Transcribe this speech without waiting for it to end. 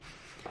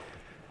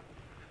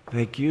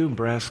Thank you,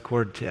 Brass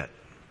Quartet.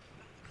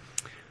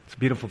 It's a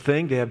beautiful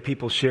thing to have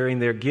people sharing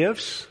their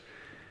gifts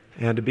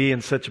and to be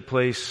in such a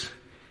place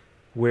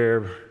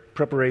where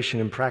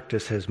preparation and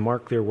practice has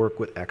marked their work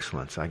with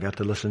excellence. I got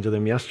to listen to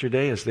them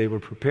yesterday as they were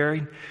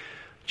preparing.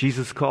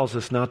 Jesus calls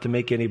us not to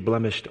make any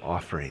blemished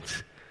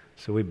offerings,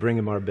 so we bring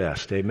him our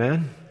best.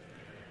 Amen?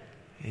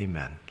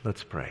 Amen.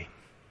 Let's pray.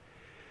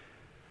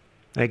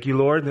 Thank you,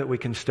 Lord, that we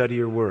can study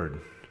your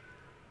word.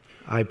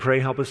 I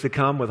pray help us to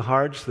come with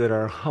hearts that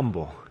are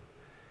humble.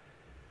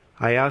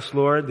 I ask,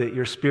 Lord, that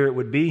your Spirit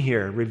would be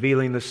here,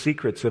 revealing the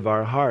secrets of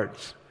our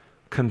hearts,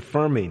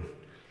 confirming,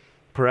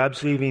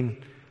 perhaps even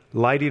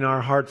lighting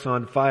our hearts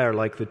on fire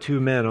like the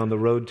two men on the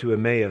road to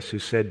Emmaus who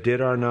said,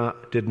 Did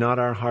not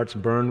our hearts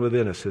burn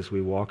within us as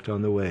we walked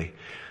on the way?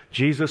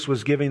 Jesus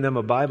was giving them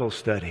a Bible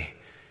study,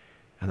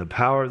 and the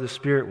power of the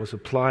Spirit was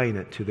applying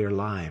it to their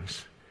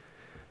lives.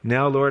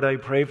 Now, Lord, I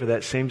pray for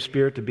that same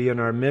Spirit to be in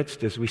our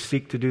midst as we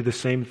seek to do the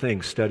same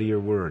thing, study your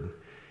word.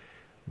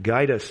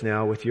 Guide us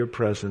now with your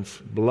presence.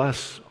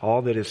 Bless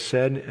all that is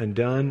said and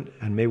done,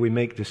 and may we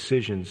make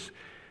decisions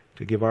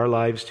to give our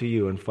lives to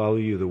you and follow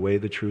you the way,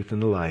 the truth,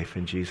 and the life.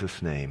 In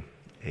Jesus' name,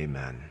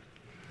 amen.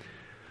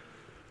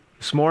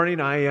 This morning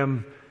I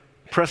am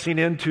pressing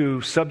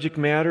into subject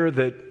matter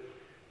that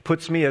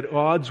puts me at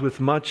odds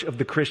with much of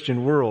the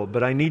Christian world,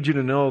 but I need you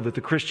to know that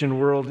the Christian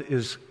world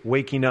is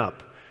waking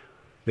up.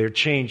 They're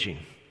changing.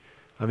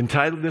 I've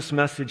entitled this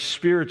message,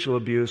 Spiritual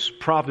Abuse,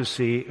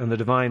 Prophecy, and the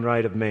Divine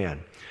Right of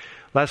Man.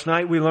 Last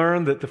night we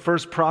learned that the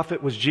first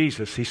prophet was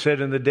Jesus. He said,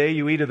 in the day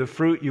you eat of the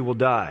fruit, you will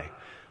die.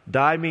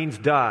 Die means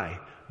die.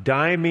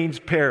 Die means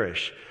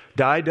perish.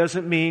 Die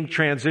doesn't mean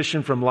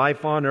transition from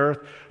life on earth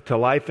to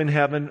life in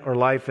heaven or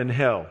life in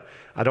hell.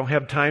 I don't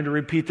have time to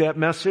repeat that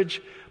message,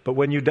 but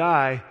when you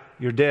die,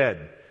 you're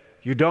dead.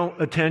 You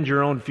don't attend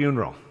your own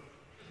funeral.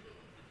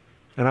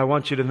 And I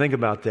want you to think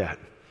about that.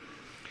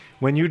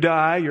 When you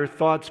die, your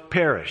thoughts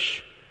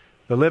perish.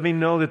 The living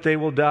know that they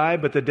will die,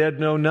 but the dead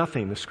know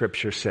nothing, the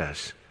Scripture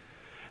says.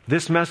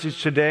 This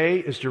message today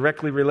is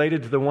directly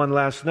related to the one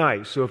last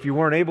night. So if you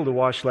weren't able to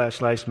watch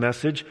last night's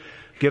message,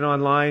 get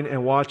online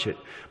and watch it.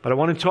 But I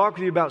want to talk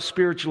with you about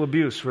spiritual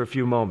abuse for a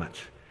few moments.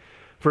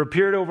 For a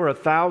period over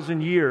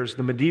 1,000 years,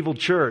 the medieval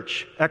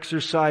church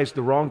exercised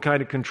the wrong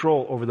kind of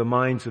control over the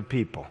minds of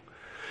people.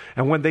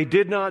 And when they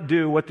did not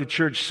do what the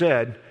church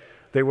said,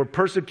 they were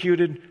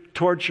persecuted,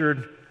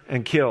 tortured,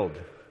 and killed.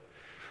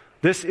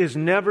 This is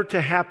never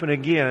to happen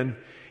again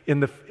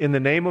in the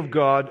name of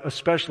God,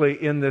 especially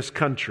in this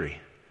country.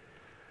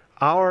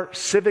 Our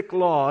civic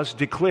laws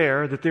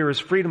declare that there is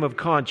freedom of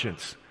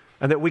conscience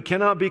and that we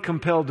cannot be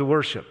compelled to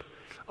worship.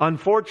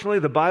 Unfortunately,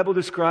 the Bible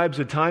describes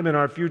a time in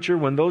our future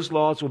when those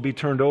laws will be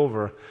turned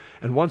over,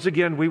 and once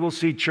again we will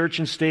see church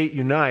and state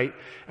unite,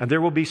 and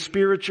there will be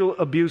spiritual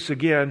abuse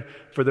again,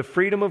 for the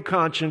freedom of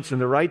conscience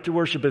and the right to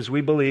worship as we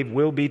believe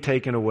will be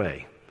taken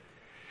away.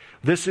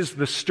 This is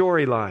the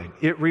storyline.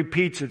 It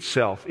repeats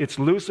itself. It's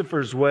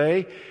Lucifer's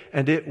way,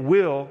 and it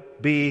will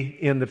be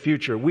in the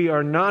future. We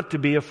are not to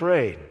be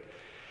afraid.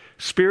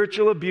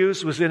 Spiritual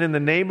abuse was in the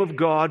name of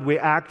God, we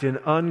act in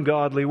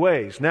ungodly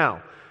ways.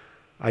 Now,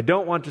 I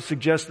don't want to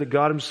suggest that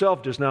God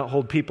himself does not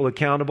hold people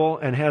accountable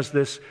and has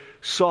this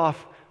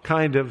soft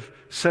kind of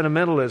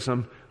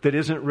sentimentalism that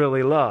isn't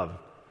really love.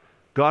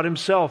 God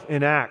himself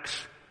enacts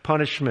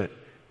punishment,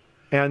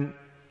 and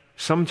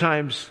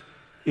sometimes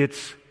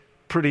it's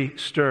pretty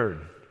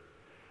stern.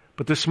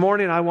 But this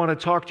morning I want to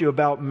talk to you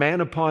about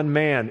man upon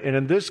man, and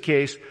in this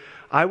case,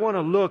 I want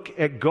to look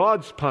at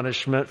God's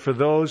punishment for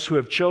those who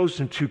have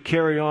chosen to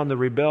carry on the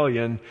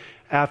rebellion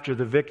after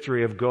the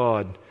victory of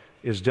God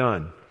is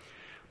done.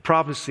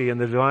 Prophecy and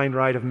the divine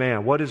right of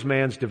man. What is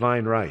man's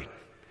divine right?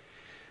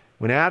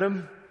 When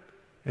Adam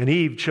and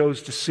Eve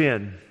chose to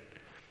sin,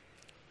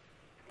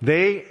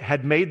 they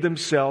had made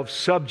themselves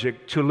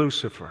subject to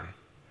Lucifer.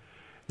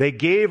 They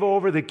gave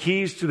over the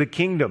keys to the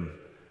kingdom.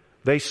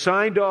 They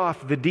signed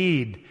off the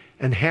deed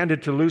and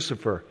handed to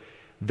Lucifer.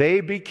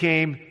 They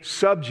became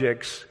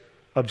subjects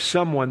of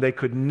someone they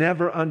could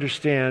never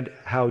understand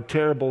how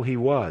terrible he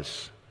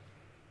was.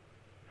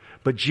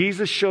 But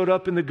Jesus showed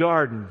up in the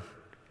garden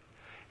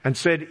and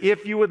said,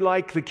 if you would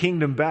like the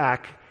kingdom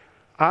back,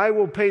 I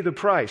will pay the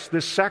price.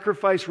 This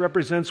sacrifice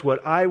represents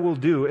what I will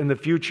do in the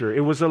future.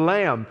 It was a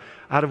lamb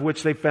out of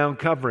which they found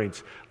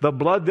coverings. The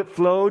blood that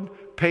flowed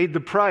paid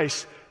the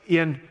price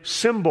in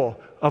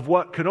symbol of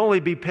what could only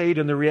be paid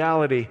in the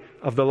reality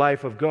of the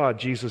life of God,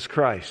 Jesus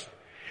Christ.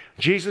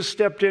 Jesus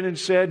stepped in and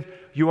said,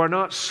 you are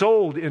not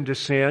sold into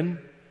sin.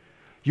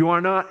 You are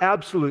not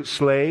absolute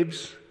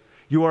slaves.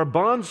 You are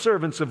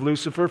bondservants of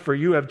Lucifer, for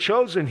you have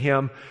chosen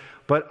him,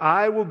 but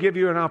I will give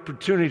you an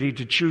opportunity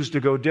to choose to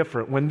go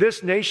different. When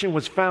this nation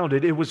was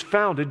founded, it was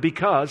founded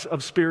because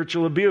of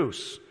spiritual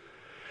abuse.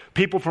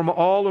 People from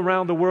all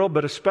around the world,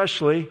 but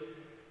especially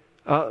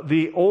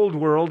the old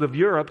world of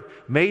Europe,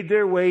 made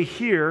their way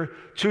here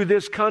to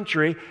this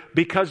country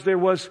because there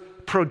was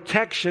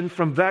protection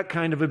from that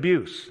kind of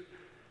abuse.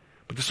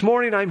 But this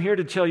morning I'm here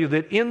to tell you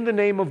that in the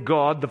name of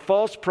God, the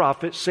false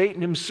prophet,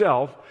 Satan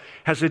himself,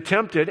 has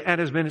attempted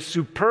and has been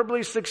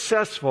superbly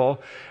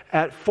successful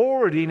at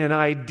forwarding an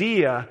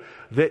idea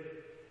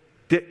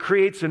that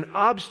creates an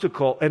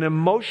obstacle, an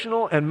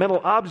emotional and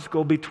mental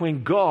obstacle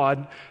between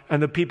God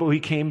and the people He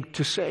came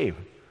to save.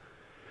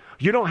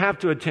 You don't have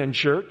to attend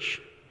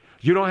church.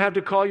 You don't have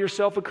to call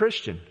yourself a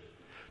Christian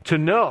to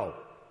know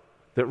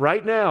that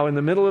right now in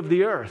the middle of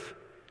the earth,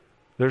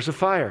 there's a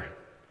fire.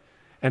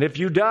 And if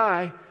you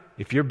die,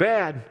 if you're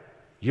bad,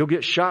 you'll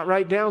get shot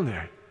right down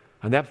there.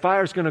 And that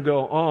fire's going to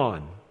go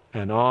on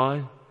and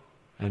on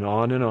and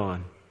on and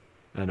on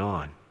and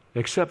on.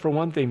 Except for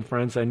one thing,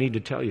 friends, I need to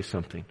tell you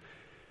something.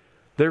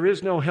 There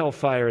is no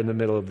hellfire in the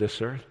middle of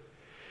this earth.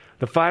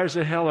 The fires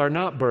of hell are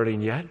not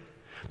burning yet.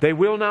 They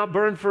will not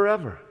burn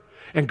forever.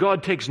 And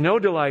God takes no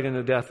delight in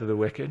the death of the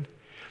wicked.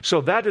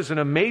 So that is an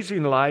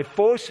amazing lie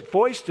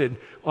foisted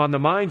on the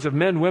minds of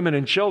men, women,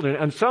 and children.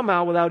 And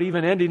somehow, without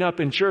even ending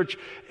up in church,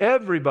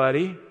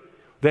 everybody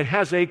that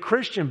has a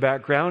Christian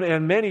background,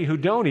 and many who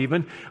don't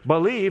even,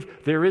 believe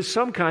there is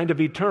some kind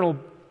of eternal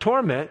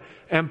torment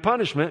and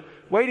punishment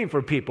waiting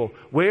for people.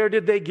 Where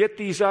did they get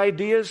these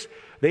ideas?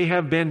 They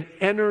have been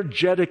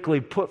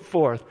energetically put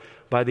forth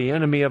by the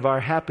enemy of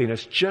our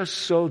happiness, just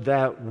so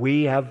that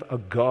we have a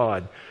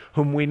God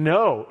whom we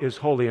know is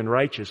holy and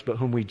righteous, but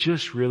whom we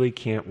just really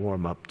can't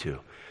warm up to.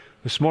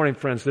 This morning,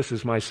 friends, this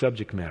is my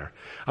subject matter.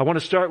 I want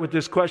to start with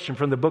this question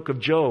from the book of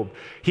Job.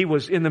 He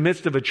was in the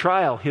midst of a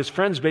trial. His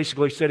friends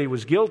basically said he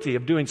was guilty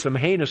of doing some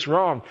heinous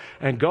wrong,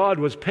 and God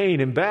was paying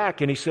him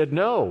back, and he said,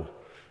 no,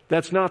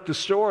 that's not the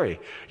story.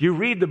 You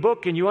read the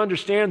book and you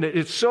understand that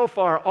it's so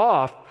far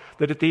off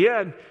that at the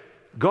end,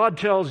 God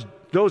tells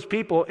those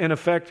people, in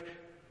effect,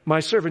 my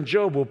servant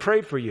Job will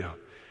pray for you.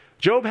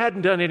 Job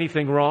hadn't done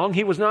anything wrong.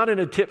 He was not in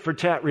a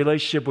tit-for-tat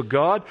relationship with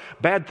God.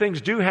 Bad things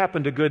do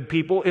happen to good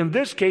people. In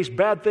this case,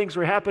 bad things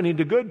were happening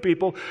to good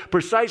people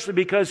precisely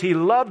because he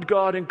loved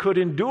God and could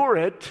endure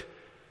it.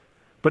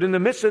 But in the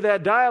midst of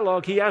that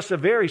dialogue, he asked a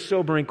very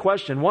sobering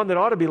question, one that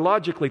ought to be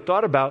logically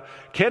thought about.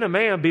 Can a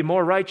man be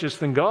more righteous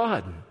than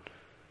God?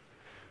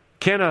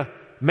 Can a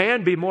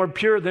man be more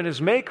pure than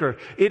his maker?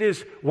 It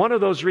is one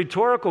of those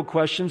rhetorical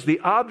questions.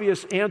 The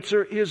obvious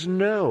answer is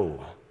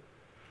no.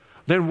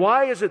 Then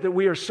why is it that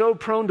we are so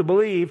prone to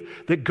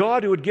believe that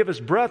God, who would give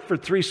us breath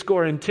for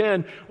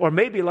 70, or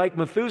maybe like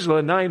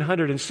Methuselah,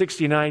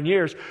 969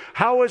 years,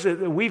 how is it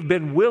that we've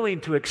been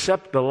willing to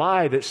accept the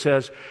lie that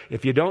says,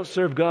 if you don't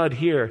serve God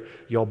here,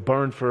 you'll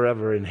burn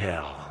forever in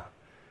hell?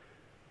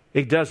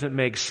 It doesn't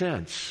make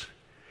sense.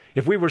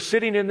 If we were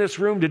sitting in this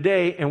room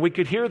today and we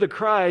could hear the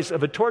cries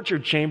of a torture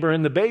chamber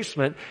in the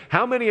basement,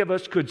 how many of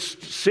us could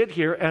sit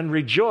here and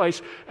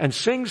rejoice and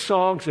sing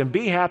songs and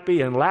be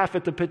happy and laugh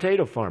at the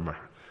potato farmer?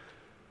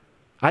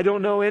 I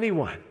don't know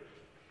anyone.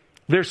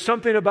 There's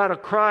something about a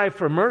cry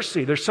for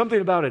mercy. There's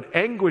something about an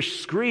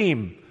anguished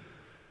scream.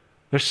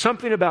 There's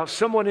something about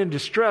someone in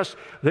distress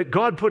that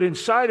God put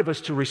inside of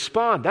us to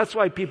respond. That's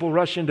why people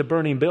rush into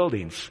burning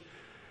buildings.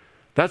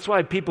 That's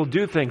why people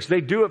do things. They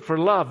do it for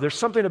love. There's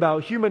something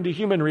about human to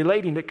human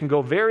relating that can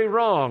go very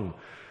wrong.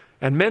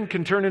 And men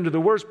can turn into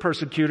the worst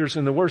persecutors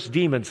and the worst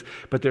demons.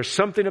 But there's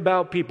something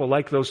about people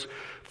like those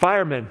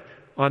firemen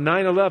on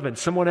 9/11.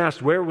 Someone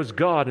asked, where was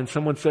God? And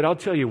someone said, I'll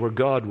tell you where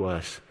God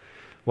was.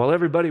 While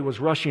everybody was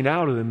rushing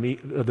out of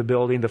the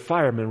building, the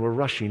firemen were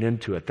rushing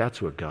into it.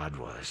 That's what God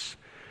was.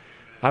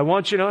 I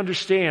want you to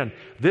understand,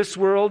 this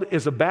world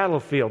is a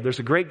battlefield. There's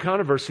a great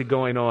controversy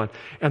going on.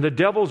 And the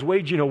devil's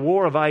waging a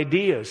war of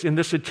ideas. In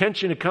this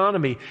attention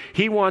economy,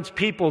 he wants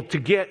people to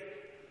get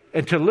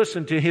and to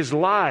listen to his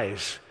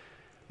lies.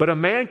 But a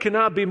man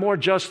cannot be more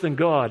just than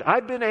God.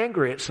 I've been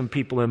angry at some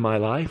people in my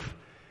life.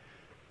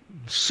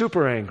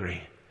 Super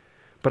angry.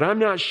 But I'm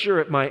not sure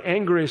at my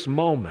angriest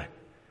moment,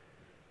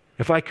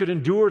 if I could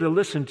endure to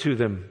listen to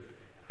them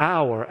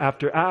hour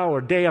after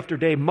hour, day after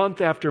day,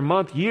 month after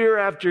month, year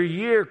after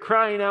year,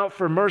 crying out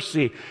for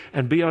mercy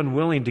and be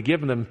unwilling to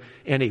give them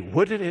any.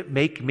 Wouldn't it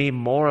make me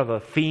more of a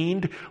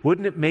fiend?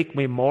 Wouldn't it make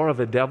me more of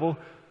a devil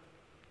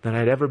than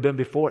I'd ever been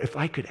before if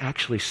I could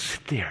actually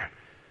sit there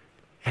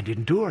and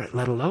endure it,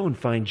 let alone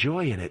find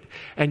joy in it?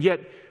 And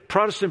yet,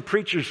 Protestant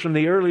preachers from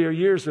the earlier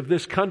years of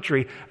this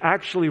country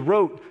actually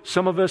wrote,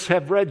 some of us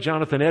have read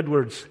Jonathan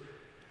Edwards'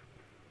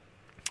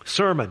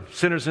 sermon,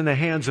 Sinners in the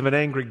Hands of an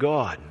Angry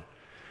God.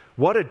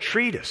 What a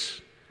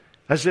treatise.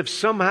 As if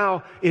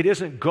somehow it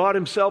isn't God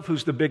himself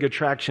who's the big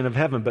attraction of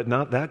heaven, but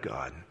not that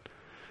God.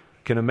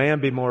 Can a man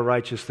be more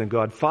righteous than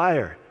God?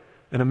 Fire,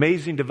 an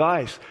amazing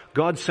device.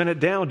 God sent it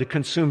down to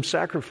consume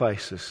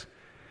sacrifices.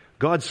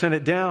 God sent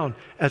it down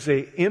as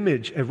an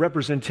image, a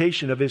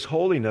representation of His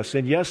holiness.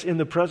 And yes, in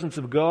the presence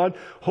of God,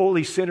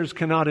 holy sinners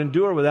cannot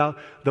endure without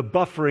the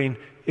buffering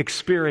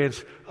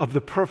experience of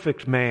the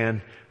perfect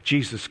man,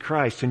 Jesus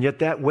Christ. And yet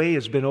that way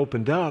has been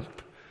opened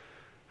up.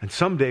 And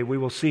someday we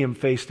will see Him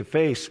face to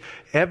face.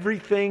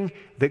 Everything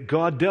that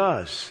God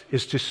does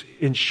is to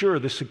ensure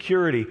the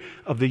security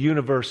of the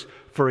universe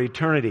for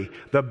eternity.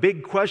 The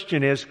big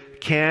question is,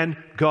 can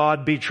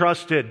God be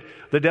trusted?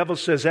 The devil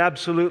says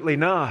absolutely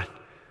not.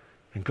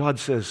 And God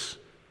says,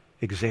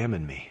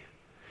 examine me.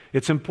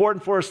 It's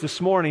important for us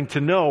this morning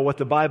to know what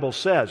the Bible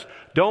says.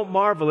 Don't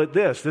marvel at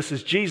this. This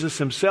is Jesus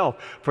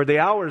himself. For the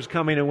hour is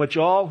coming in which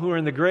all who are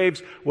in the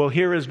graves will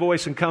hear his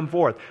voice and come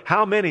forth.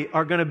 How many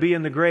are going to be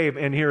in the grave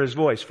and hear his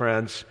voice,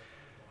 friends?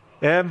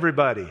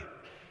 Everybody.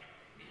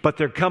 But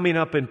they're coming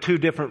up in two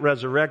different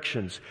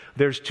resurrections.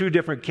 There's two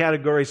different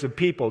categories of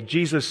people.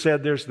 Jesus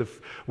said there's the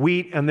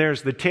wheat and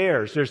there's the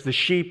tares. There's the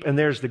sheep and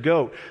there's the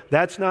goat.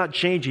 That's not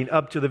changing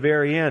up to the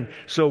very end.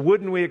 So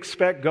wouldn't we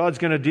expect God's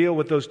going to deal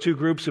with those two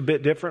groups a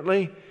bit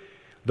differently?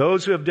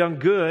 Those who have done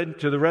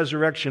good to the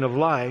resurrection of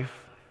life,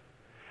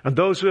 and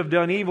those who have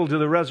done evil to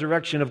the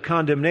resurrection of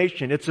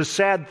condemnation. It's a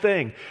sad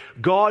thing.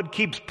 God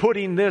keeps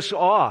putting this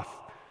off.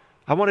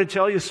 I want to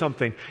tell you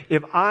something.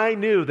 If I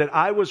knew that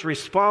I was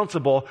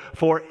responsible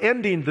for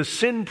ending the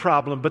sin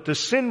problem, but the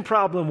sin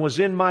problem was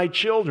in my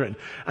children,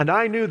 and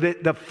I knew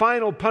that the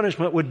final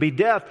punishment would be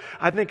death,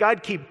 I think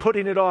I'd keep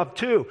putting it off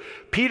too.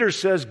 Peter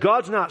says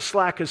God's not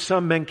slack as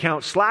some men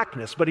count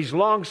slackness, but He's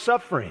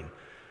long-suffering.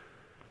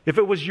 If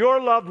it was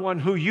your loved one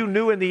who you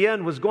knew in the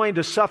end was going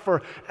to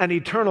suffer an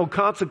eternal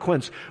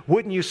consequence,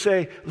 wouldn't you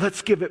say,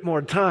 let's give it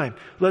more time,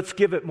 let's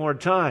give it more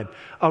time?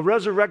 A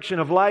resurrection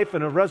of life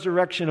and a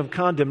resurrection of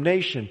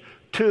condemnation,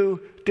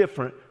 two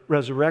different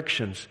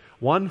resurrections.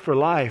 One for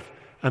life,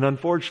 and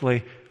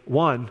unfortunately,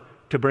 one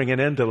to bring an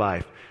end to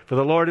life. For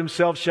the Lord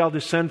himself shall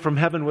descend from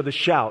heaven with a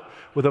shout,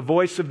 with the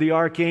voice of the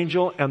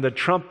archangel and the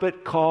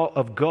trumpet call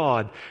of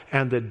God,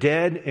 and the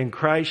dead in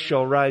Christ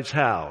shall rise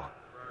how?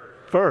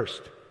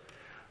 First.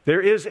 There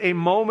is a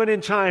moment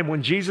in time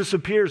when Jesus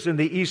appears in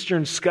the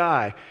eastern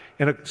sky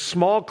in a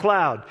small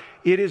cloud.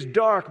 It is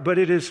dark, but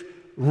it is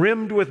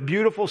rimmed with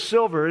beautiful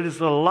silver. It is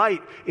the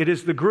light. It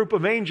is the group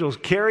of angels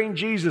carrying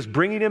Jesus,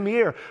 bringing him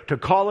here to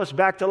call us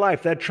back to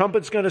life. That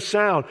trumpet's going to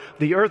sound.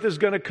 The earth is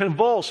going to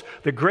convulse.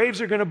 The graves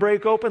are going to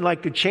break open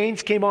like the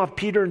chains came off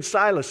Peter and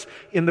Silas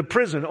in the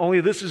prison. Only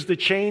this is the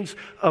chains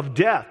of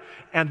death.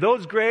 And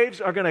those graves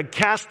are going to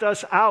cast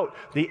us out.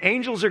 The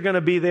angels are going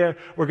to be there.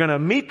 We're going to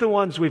meet the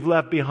ones we've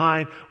left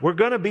behind. We're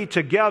going to be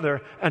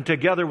together and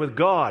together with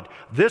God.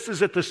 This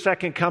is at the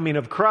second coming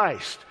of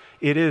Christ.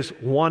 It is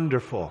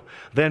wonderful.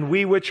 Then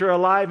we which are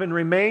alive and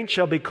remain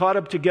shall be caught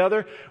up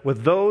together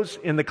with those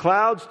in the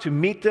clouds to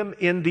meet them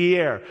in the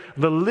air.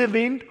 The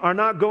living are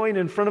not going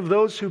in front of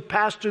those who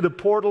pass through the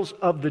portals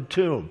of the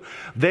tomb.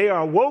 They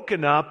are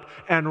woken up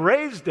and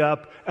raised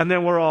up, and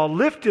then we're all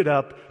lifted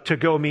up to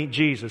go meet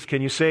Jesus.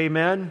 Can you say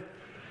amen?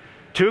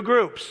 Two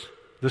groups,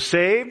 the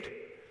saved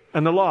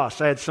and the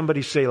lost. I had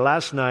somebody say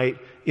last night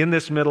in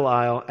this middle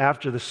aisle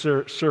after the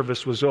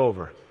service was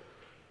over,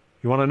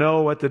 you want to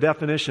know what the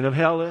definition of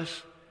hell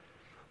is?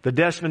 The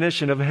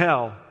definition of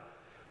hell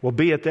will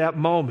be at that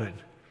moment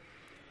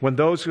when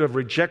those who have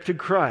rejected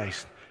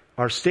Christ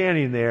are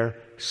standing there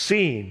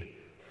seeing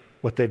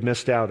what they've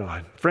missed out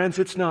on. Friends,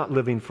 it's not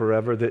living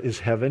forever that is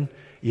heaven.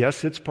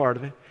 Yes, it's part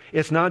of it.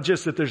 It's not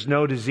just that there's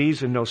no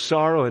disease and no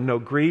sorrow and no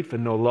grief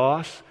and no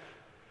loss.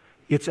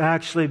 It's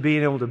actually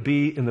being able to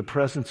be in the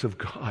presence of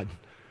God.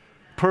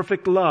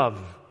 Perfect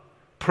love,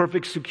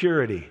 perfect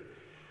security.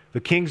 The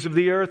kings of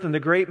the earth and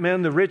the great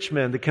men, the rich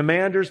men, the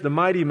commanders, the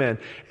mighty men,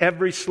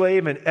 every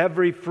slave and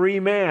every free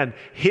man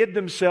hid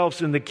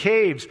themselves in the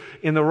caves,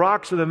 in the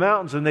rocks of the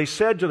mountains. And they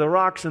said to the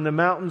rocks and the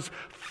mountains,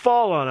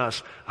 fall on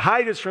us,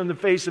 hide us from the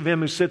face of him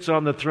who sits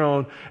on the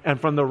throne and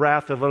from the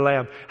wrath of the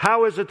Lamb.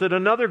 How is it that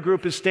another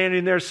group is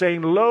standing there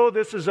saying, lo,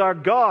 this is our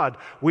God.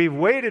 We've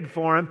waited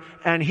for him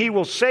and he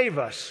will save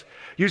us.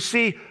 You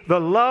see, the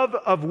love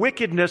of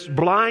wickedness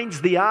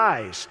blinds the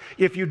eyes.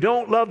 If you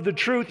don't love the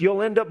truth,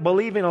 you'll end up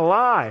believing a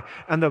lie.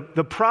 And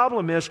the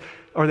problem is,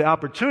 or the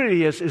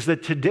opportunity is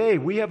that today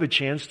we have a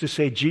chance to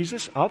say,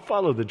 Jesus, I'll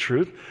follow the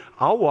truth.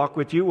 I'll walk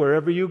with you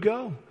wherever you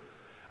go.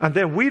 And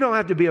then we don't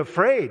have to be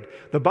afraid.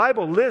 The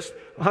Bible lists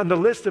on the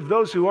list of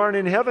those who aren't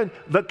in heaven,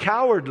 the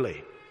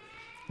cowardly.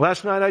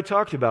 Last night I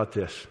talked about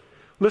this.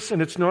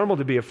 Listen, it's normal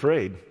to be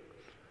afraid.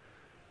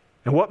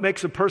 And what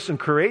makes a person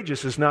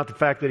courageous is not the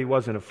fact that he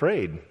wasn't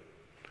afraid.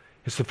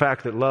 It's the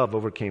fact that love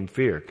overcame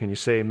fear. Can you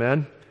say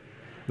amen?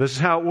 This is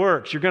how it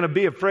works. You're going to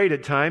be afraid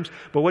at times,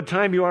 but what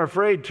time you are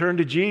afraid, turn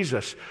to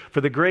Jesus.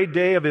 For the great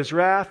day of his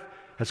wrath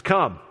has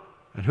come,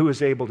 and who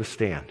is able to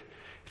stand?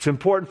 It's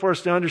important for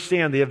us to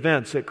understand the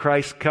events at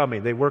Christ's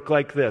coming. They work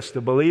like this.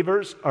 The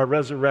believers are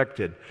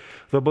resurrected.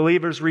 The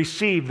believers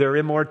receive their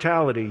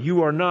immortality.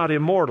 You are not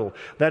immortal.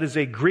 That is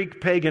a Greek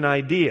pagan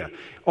idea.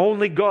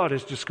 Only God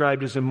is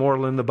described as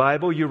immortal in the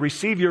Bible. You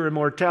receive your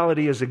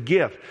immortality as a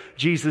gift.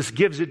 Jesus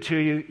gives it to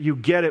you. You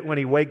get it when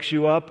he wakes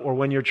you up or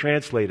when you're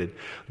translated.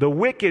 The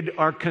wicked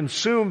are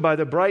consumed by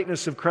the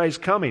brightness of Christ's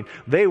coming.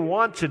 They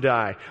want to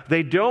die.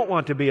 They don't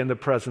want to be in the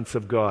presence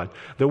of God.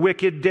 The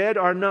wicked dead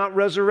are not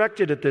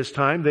resurrected at this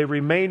time. They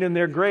remain in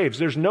their graves.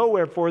 There's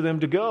nowhere for them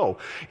to go.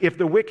 If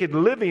the wicked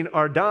living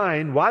are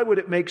dying, why would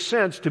it make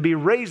sense to be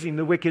raising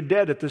the wicked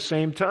dead at the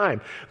same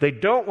time? They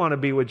don't want to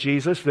be with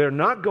Jesus. They're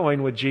not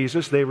going with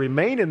Jesus. They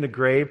remain in the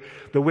grave.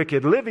 The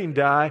wicked living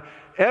die.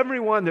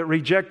 Everyone that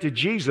rejected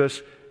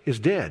Jesus is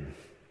dead.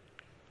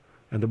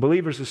 And the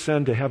believers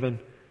ascend to heaven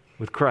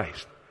with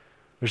Christ.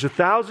 There's a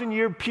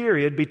 1,000-year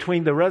period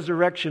between the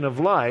resurrection of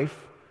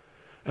life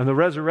and the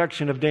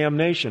resurrection of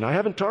damnation. I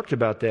haven't talked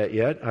about that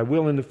yet. I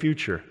will in the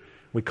future.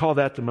 We call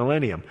that the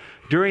millennium.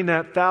 During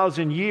that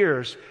 1,000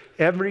 years,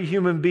 every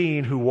human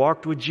being who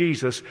walked with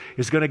Jesus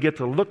is going to get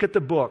to look at the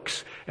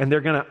books, and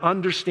they're going to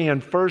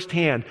understand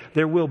firsthand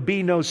there will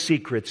be no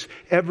secrets.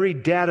 Every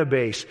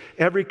database,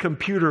 every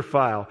computer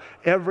file,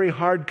 every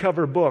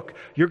hardcover book,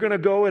 you're going to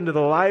go into the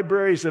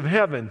libraries of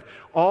heaven.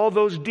 All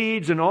those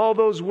deeds and all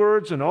those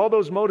words and all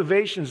those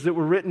motivations that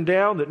were written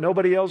down that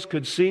nobody else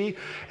could see,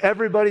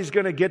 everybody's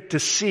going to get to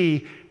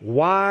see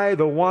why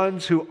the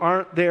ones who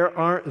aren't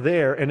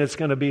there, and it's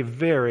going to be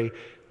very,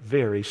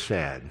 very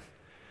sad.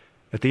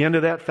 At the end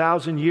of that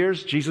 1,000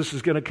 years, Jesus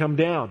is going to come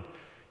down.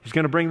 He's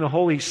going to bring the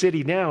holy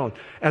city down.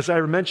 As I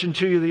mentioned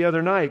to you the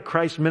other night,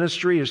 Christ's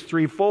ministry is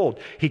threefold.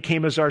 He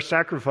came as our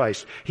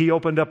sacrifice. He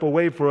opened up a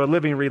way for a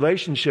living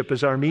relationship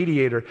as our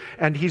mediator.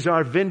 And He's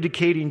our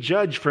vindicating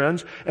judge,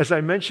 friends. As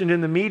I mentioned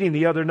in the meeting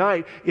the other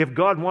night, if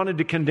God wanted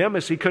to condemn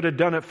us, He could have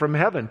done it from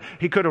heaven.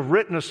 He could have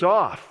written us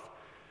off.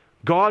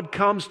 God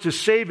comes to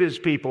save His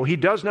people. He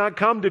does not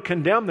come to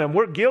condemn them.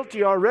 We're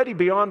guilty already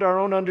beyond our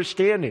own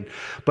understanding.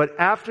 But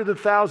after the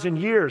 1,000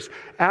 years,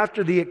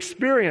 after the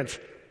experience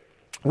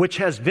which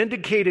has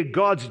vindicated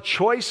God's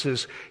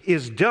choices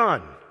is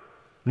done,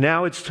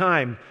 now it's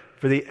time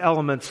for the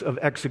elements of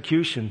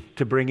execution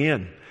to bring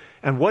in.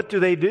 And what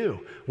do?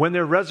 When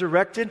they're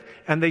resurrected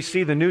and they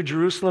see the New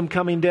Jerusalem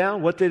coming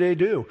down, what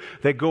do?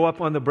 They go up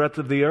on the breadth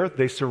of the earth.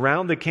 They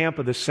surround the camp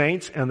of the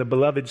saints and the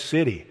beloved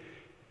city.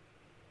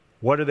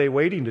 What are they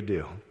waiting to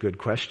do? Good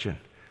question.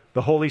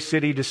 The holy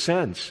city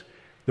descends.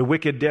 The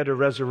wicked dead are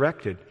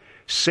resurrected.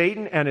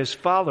 Satan and his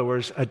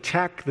followers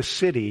attack the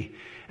city,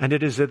 and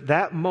it is at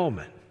that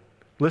moment,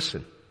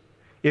 listen,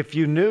 if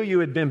you knew you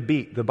had been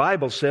beat, the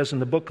Bible says in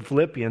the book of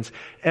Philippians,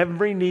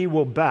 every knee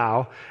will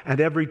bow and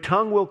every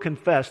tongue will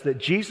confess that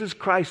Jesus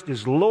Christ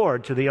is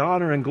Lord to the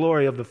honor and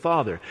glory of the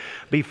Father.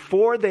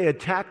 Before they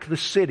attack the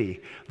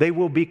city, they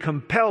will be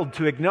compelled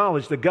to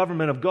acknowledge the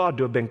government of God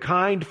to have been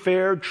kind,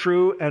 fair,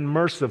 true, and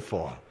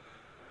merciful.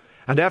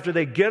 And after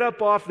they get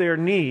up off their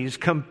knees,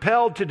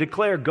 compelled to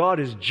declare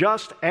God is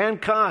just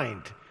and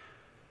kind,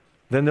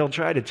 then they'll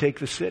try to take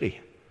the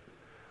city.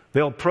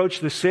 They'll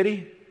approach the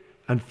city,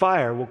 and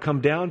fire will come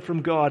down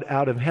from God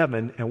out of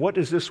heaven. And what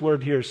does this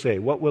word here say?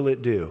 What will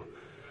it do?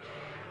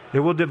 It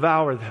will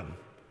devour them.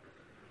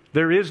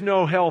 There is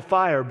no hell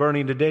fire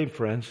burning today,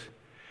 friends.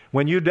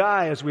 When you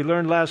die, as we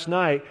learned last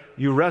night,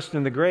 you rest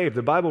in the grave.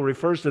 The Bible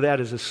refers to that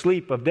as a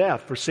sleep of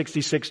death for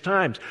 66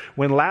 times.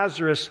 When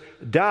Lazarus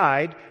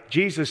died,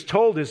 Jesus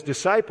told His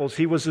disciples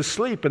he was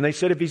asleep. And they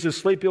said, if he's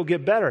asleep, he'll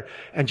get better.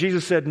 And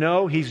Jesus said,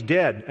 no, he's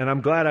dead. And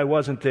I'm glad I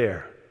wasn't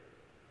there.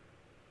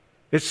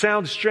 It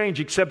sounds strange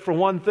except for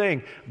one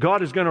thing.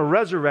 God is going to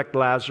resurrect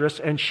Lazarus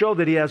and show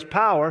that He has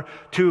power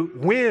to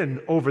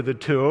win over the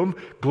tomb.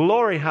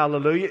 Glory,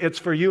 hallelujah. It's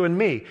for you and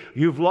me.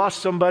 You've lost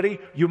somebody,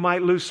 you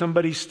might lose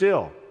somebody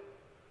still.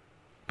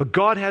 But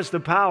God has the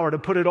power to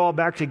put it all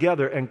back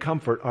together and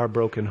comfort our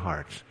broken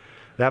hearts.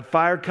 That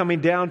fire coming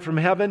down from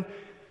heaven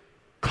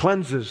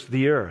cleanses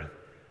the earth.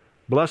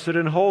 Blessed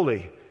and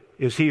holy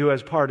is he who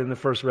has part in the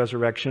first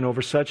resurrection.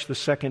 Over such the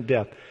second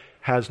death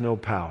has no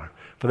power.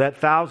 For that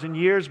 1,000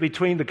 years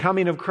between the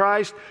coming of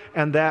Christ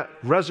and that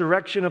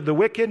resurrection of the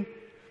wicked,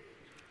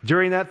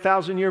 during that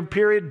 1,000-year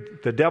period,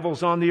 the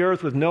devil's on the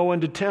earth with no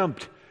one to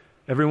tempt.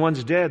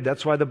 Everyone's dead.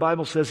 That's why the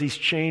Bible says he's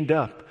chained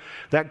up.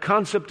 That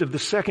concept of the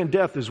second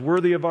death is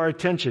worthy of our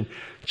attention.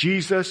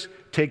 Jesus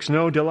takes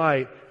no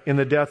delight in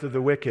the death of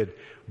the wicked,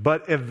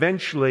 but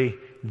eventually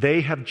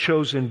they have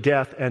chosen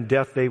death, and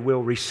death they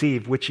will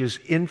receive, which is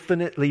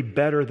infinitely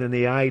better than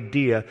the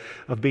idea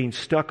of being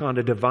stuck on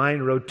a divine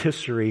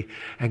rotisserie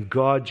and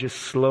God just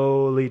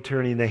slowly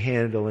turning the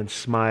handle and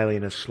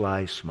smiling a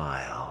sly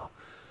smile.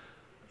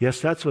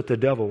 Yes, that's what the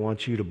devil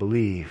wants you to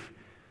believe.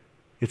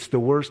 It's the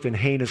worst and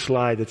heinous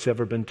lie that's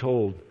ever been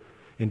told.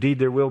 Indeed,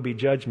 there will be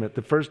judgment.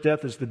 The first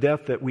death is the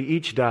death that we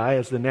each die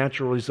as the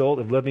natural result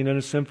of living in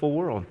a sinful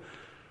world.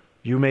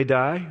 You may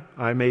die,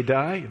 I may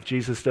die, if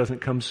Jesus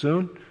doesn't come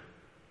soon.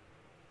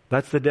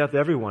 That's the death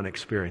everyone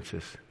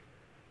experiences.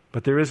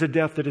 But there is a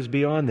death that is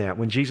beyond that.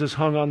 When Jesus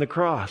hung on the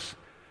cross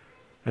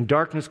and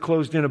darkness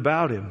closed in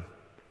about Him,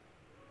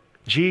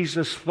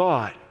 Jesus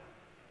thought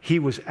He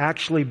was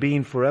actually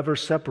being forever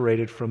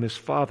separated from His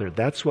Father.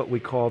 That's what we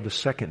call the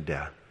second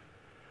death.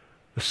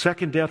 The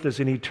second death is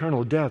an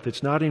eternal death.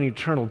 It's not an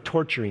eternal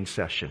torturing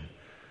session.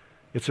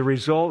 It's a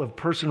result of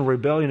personal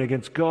rebellion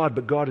against God,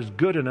 but God is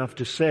good enough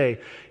to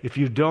say, if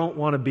you don't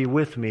want to be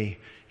with me,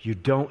 you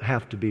don't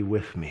have to be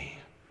with me.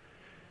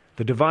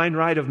 The divine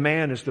right of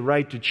man is the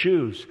right to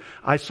choose.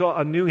 I saw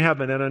a new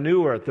heaven and a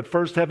new earth. The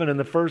first heaven and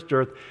the first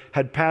earth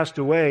had passed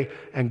away,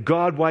 and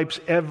God wipes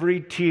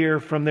every tear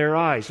from their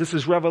eyes. This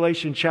is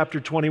Revelation chapter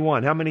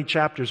 21. How many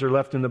chapters are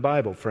left in the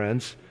Bible,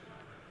 friends?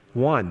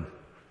 1.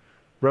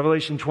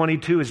 Revelation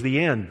 22 is the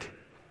end.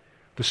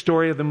 The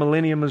story of the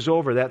millennium is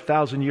over, that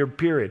 1,000-year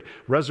period.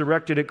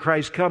 Resurrected at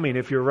Christ's coming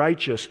if you're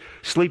righteous.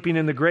 Sleeping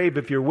in the grave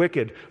if you're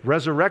wicked.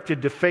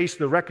 Resurrected to face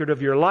the record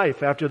of your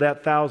life after that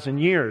 1,000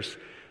 years.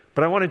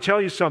 But I want to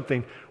tell you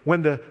something.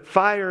 When the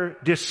fire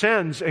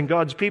descends and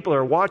God's people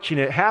are watching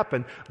it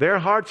happen, their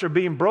hearts are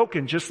being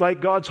broken just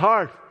like God's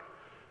heart.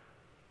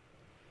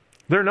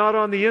 They're not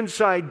on the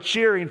inside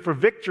cheering for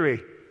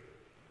victory.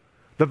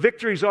 The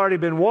victory's already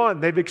been won.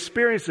 They've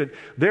experienced it.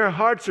 Their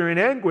hearts are in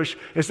anguish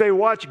as they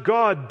watch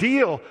God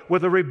deal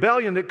with a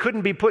rebellion that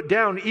couldn't be put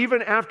down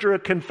even after a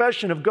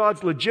confession of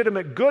God's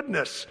legitimate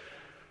goodness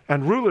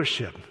and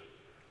rulership.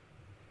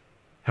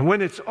 And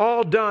when it's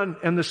all done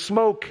and the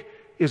smoke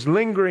is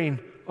lingering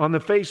on the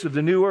face of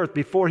the new earth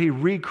before He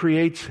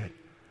recreates it,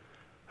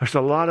 there's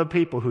a lot of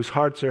people whose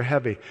hearts are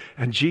heavy.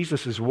 And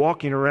Jesus is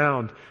walking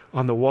around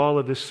on the wall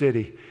of the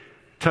city,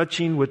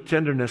 touching with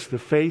tenderness the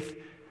face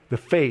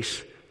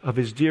of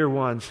His dear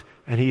ones,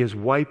 and He is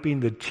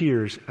wiping the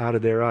tears out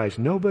of their eyes.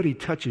 Nobody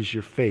touches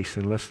your face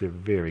unless they're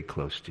very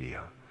close to you.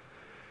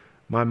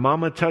 My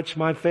mama touched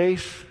my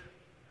face,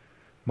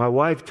 my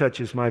wife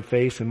touches my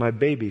face, and my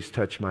babies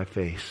touch my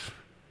face.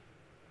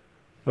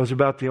 Those are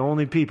about the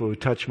only people who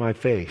touch my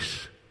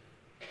face.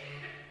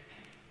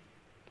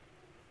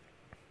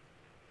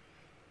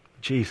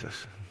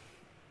 Jesus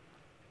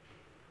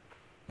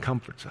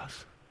comforts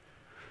us.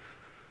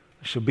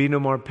 There shall be no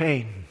more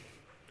pain.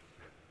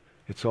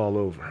 It's all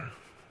over.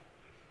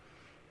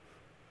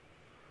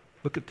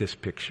 Look at this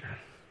picture.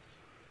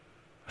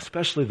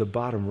 Especially the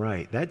bottom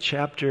right. That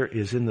chapter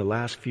is in the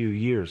last few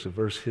years of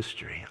Earth's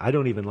history. I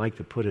don't even like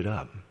to put it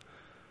up.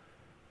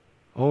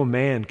 Oh,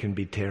 man can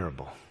be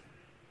terrible.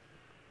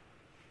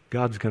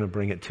 God's going to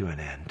bring it to an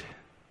end.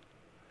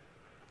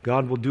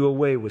 God will do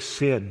away with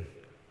sin,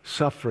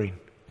 suffering,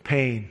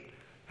 pain,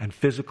 and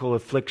physical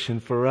affliction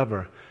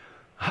forever.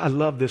 I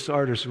love this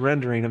artist's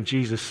rendering of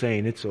Jesus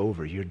saying, it's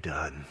over, you're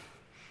done.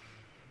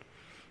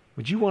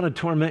 Would you want to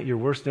torment your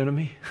worst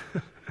enemy?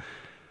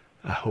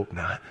 I hope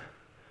not.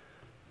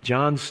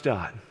 John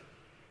Stott,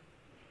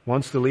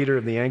 once the leader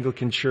of the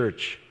Anglican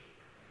Church,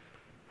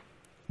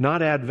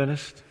 not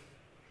Adventist,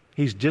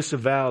 he's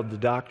disavowed the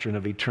doctrine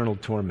of eternal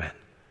torment.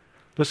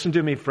 Listen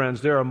to me,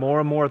 friends. There are more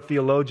and more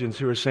theologians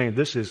who are saying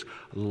this is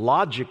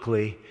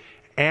logically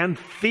and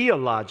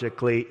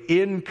theologically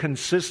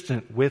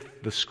inconsistent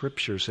with the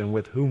Scriptures and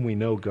with whom we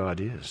know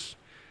God is.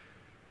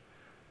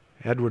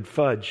 Edward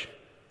Fudge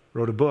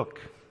wrote a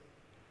book.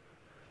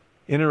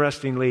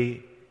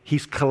 Interestingly,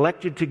 he's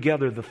collected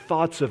together the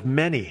thoughts of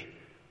many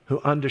who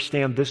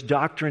understand this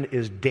doctrine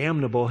is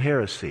damnable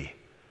heresy.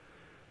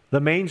 The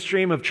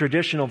mainstream of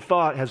traditional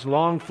thought has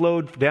long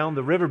flowed down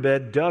the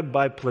riverbed dug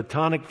by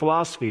Platonic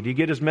philosophy. Do you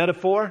get his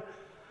metaphor?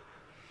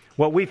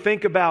 What we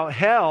think about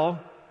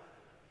hell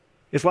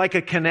is like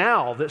a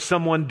canal that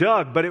someone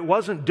dug, but it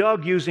wasn't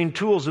dug using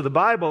tools of the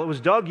Bible. It was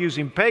dug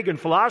using pagan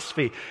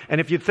philosophy. And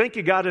if you think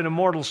you got an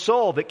immortal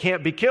soul that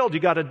can't be killed, you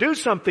got to do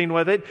something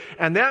with it,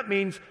 and that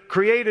means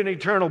create an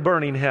eternal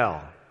burning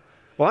hell.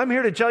 Well, I'm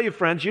here to tell you,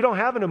 friends, you don't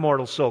have an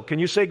immortal soul. Can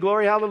you say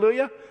glory,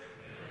 hallelujah?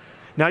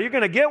 Now you're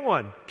going to get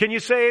one. Can you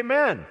say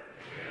amen?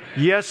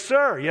 Yes,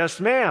 sir.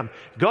 Yes, ma'am.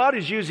 God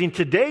is using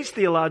today's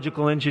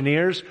theological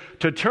engineers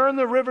to turn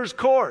the river's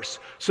course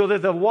so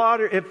that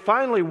it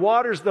finally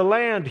waters the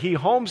land He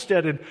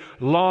homesteaded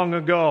long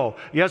ago.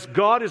 Yes,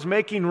 God is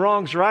making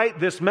wrongs right.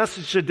 This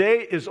message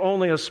today is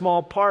only a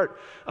small part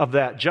of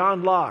that.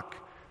 John Locke,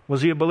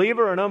 was he a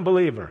believer or an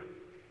unbeliever?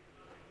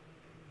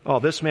 Oh,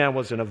 this man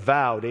was an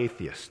avowed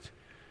atheist.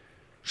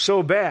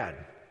 So bad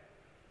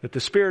that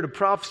the spirit of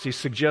prophecy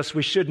suggests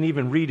we shouldn't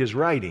even read his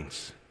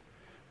writings.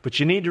 But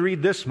you need to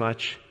read this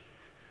much,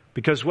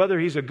 because whether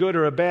he's a good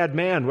or a bad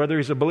man, whether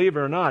he's a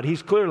believer or not,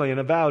 he's clearly an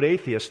avowed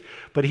atheist,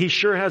 but he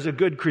sure has a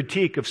good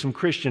critique of some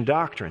Christian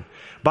doctrine.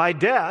 By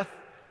death,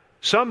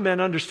 some men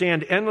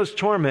understand endless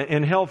torment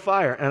in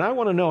hellfire, and I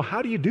want to know,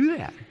 how do you do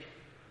that?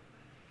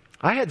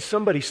 I had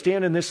somebody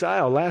stand in this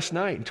aisle last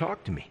night and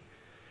talk to me.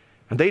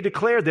 And they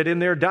declared that in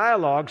their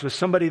dialogues with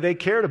somebody they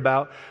cared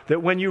about,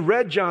 that when you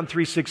read John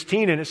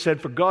 3:16 and it said,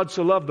 "For God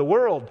so loved the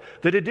world,"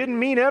 that it didn't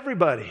mean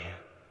everybody.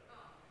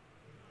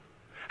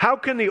 How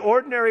can the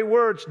ordinary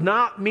words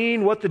not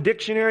mean what the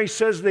dictionary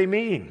says they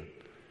mean?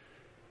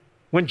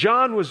 When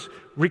John was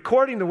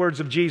recording the words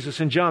of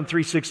Jesus in John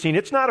 3:16,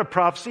 it's not a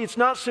prophecy, it's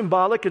not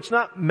symbolic, it's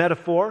not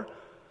metaphor.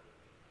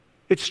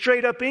 It's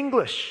straight up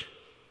English.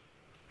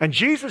 And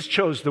Jesus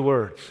chose the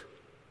words.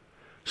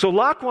 So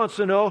Locke wants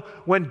to know,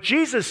 when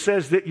Jesus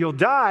says that you'll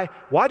die,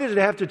 why does it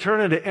have to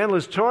turn into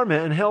endless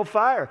torment and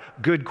hellfire?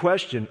 Good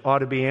question, ought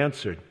to be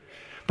answered.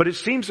 But it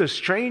seems a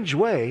strange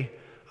way,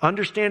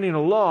 understanding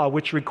a law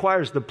which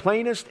requires the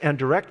plainest and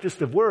directest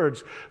of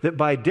words, that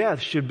by death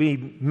should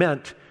be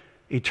meant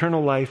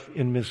eternal life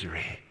in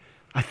misery.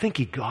 I think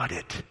he got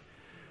it.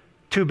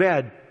 Too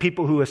bad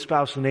people who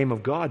espouse the name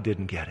of God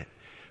didn't get it.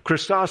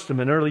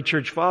 Chrysostom, an early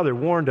church father,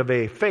 warned of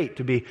a fate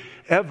to be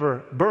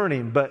ever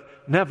burning but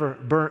never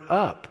burnt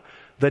up.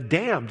 The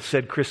damned,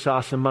 said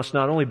Chrysostom, must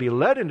not only be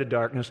led into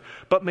darkness,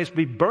 but must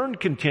be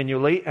burned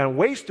continually and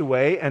waste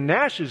away and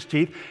gnash his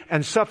teeth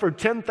and suffer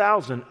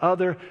 10,000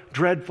 other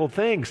dreadful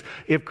things.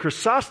 If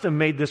Chrysostom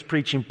made this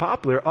preaching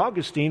popular,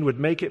 Augustine would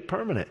make it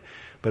permanent.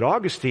 But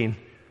Augustine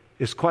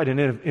is quite an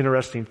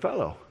interesting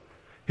fellow.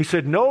 He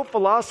said, no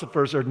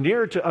philosophers are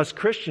nearer to us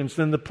Christians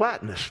than the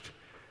Platonists.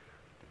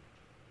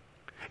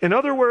 In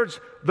other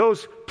words,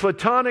 those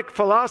Platonic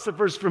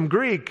philosophers from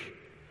Greek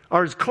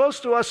are as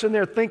close to us in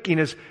their thinking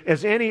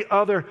as any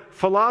other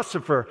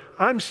philosopher.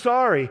 I'm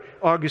sorry,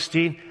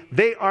 Augustine,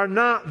 they are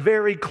not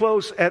very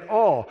close at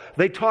all.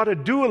 They taught a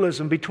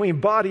dualism between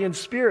body and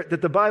spirit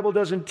that the Bible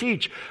doesn't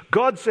teach.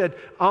 God said,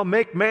 I'll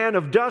make man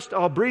of dust,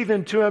 I'll breathe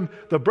into him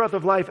the breath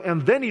of life,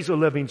 and then he's a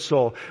living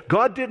soul.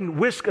 God didn't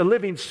whisk a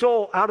living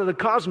soul out of the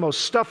cosmos,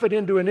 stuff it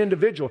into an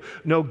individual.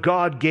 No,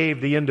 God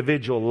gave the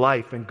individual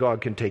life, and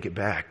God can take it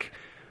back.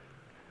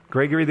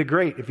 Gregory the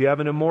Great, if you have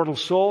an immortal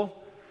soul,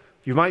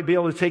 you might be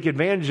able to take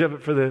advantage of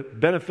it for the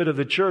benefit of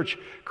the church.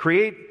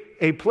 Create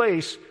a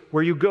place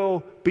where you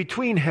go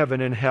between heaven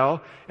and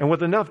hell, and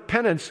with enough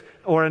penance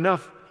or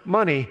enough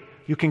money,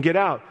 you can get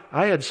out.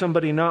 I had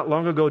somebody not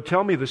long ago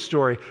tell me the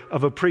story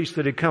of a priest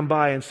that had come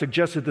by and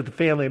suggested that the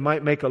family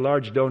might make a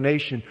large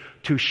donation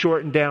to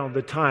shorten down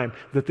the time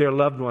that their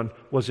loved one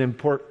was in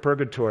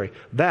purgatory.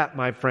 That,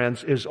 my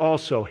friends, is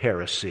also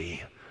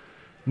heresy.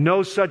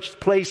 No such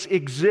place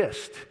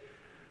exists.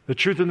 The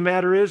truth of the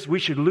matter is, we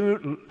should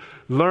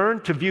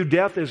learn to view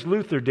death as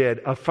Luther did,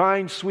 a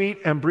fine, sweet,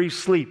 and brief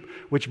sleep,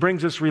 which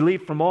brings us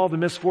relief from all the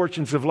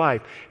misfortunes of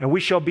life. And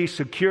we shall be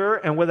secure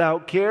and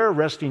without care,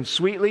 resting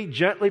sweetly,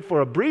 gently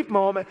for a brief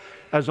moment,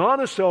 as on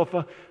a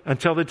sofa,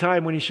 until the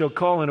time when He shall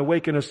call and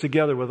awaken us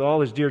together with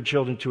all His dear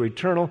children to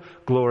eternal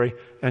glory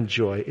and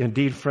joy.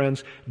 Indeed,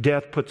 friends,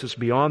 death puts us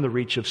beyond the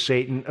reach of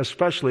Satan,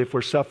 especially if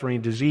we're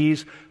suffering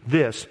disease.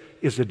 This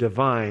is a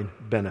divine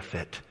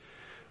benefit.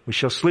 We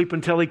shall sleep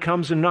until He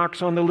comes and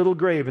knocks on the little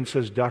grave and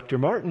says, Dr.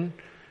 Martin,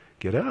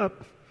 get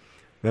up.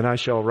 Then I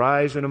shall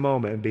rise in a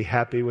moment and be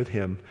happy with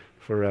Him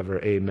forever.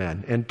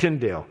 Amen. And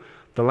Tyndale,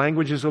 the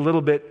language is a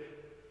little bit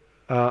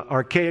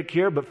archaic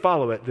here, but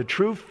follow it. The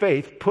true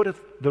faith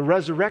putteth the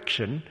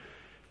resurrection,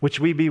 which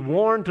we be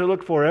warned to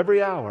look for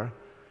every hour.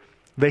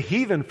 The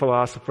heathen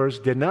philosophers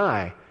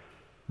deny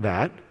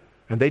that,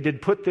 and they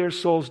did put their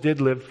souls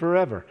did live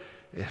forever.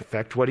 In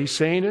fact, what he's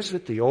saying is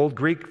that the old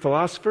Greek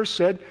philosophers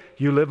said,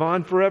 you live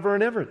on forever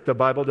and ever. The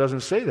Bible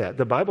doesn't say that.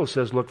 The Bible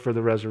says, look for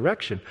the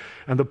resurrection.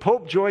 And the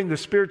Pope joined the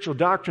spiritual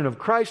doctrine of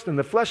Christ and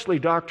the fleshly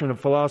doctrine of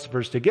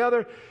philosophers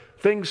together,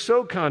 things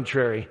so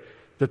contrary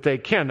that they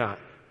cannot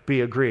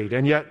be agreed.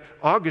 And yet,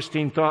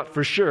 Augustine thought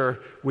for sure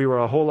we were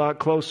a whole lot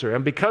closer.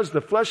 And because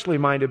the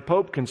fleshly-minded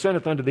Pope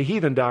consenteth unto the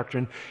heathen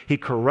doctrine, he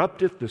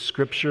corrupteth the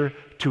Scripture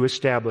to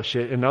establish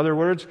it. In other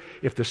words,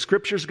 if the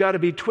Scripture's got to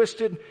be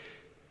twisted,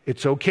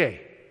 it's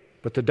okay,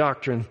 but the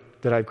doctrine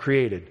that I've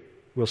created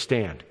will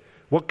stand.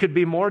 What could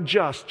be more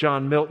just,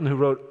 John Milton, who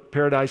wrote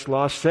Paradise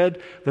Lost,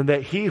 said, than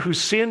that he who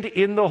sinned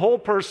in the whole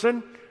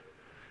person,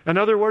 in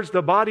other words,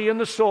 the body and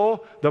the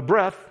soul, the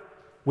breath,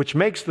 which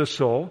makes the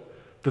soul,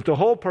 that the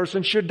whole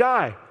person should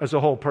die as a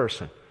whole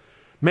person.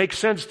 Makes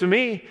sense to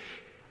me.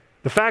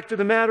 The fact of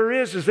the matter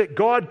is that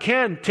God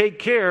can take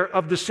care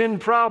of the sin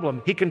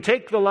problem. He can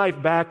take the life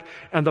back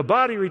and the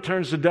body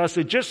returns to dust.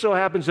 It just so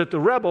happens that the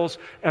rebels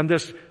and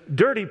this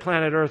dirty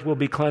planet Earth will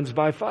be cleansed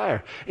by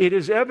fire. It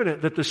is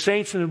evident that the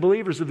saints and the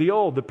believers of the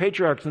old, the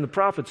patriarchs and the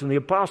prophets and the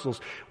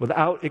apostles,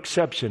 without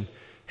exception,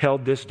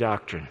 held this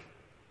doctrine.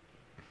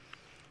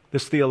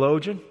 This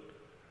theologian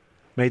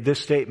made this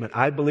statement: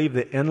 I believe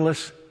that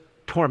endless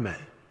torment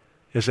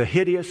is a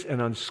hideous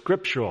and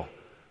unscriptural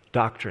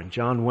doctrine.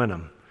 John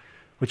Wenham,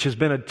 which has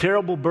been a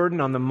terrible burden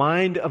on the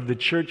mind of the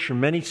church for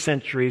many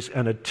centuries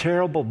and a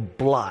terrible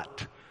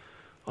blot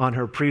on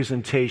her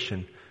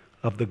presentation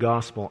of the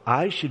gospel.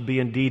 I should be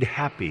indeed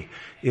happy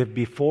if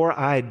before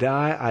I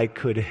die I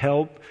could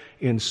help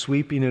in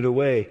sweeping it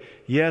away.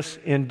 Yes,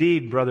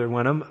 indeed, Brother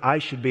Wenham, I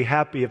should be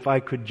happy if I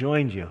could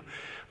join you.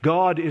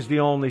 God is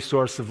the only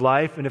source of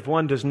life, and if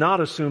one does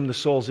not assume the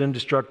soul's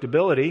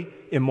indestructibility,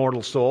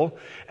 immortal soul,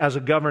 as a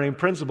governing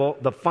principle,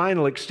 the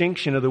final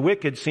extinction of the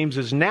wicked seems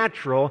as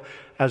natural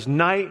as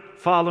night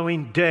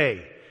following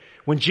day.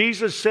 When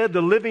Jesus said,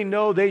 the living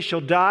know they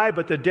shall die,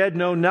 but the dead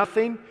know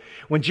nothing.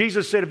 When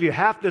Jesus said, if you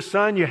have the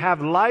Son, you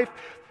have life.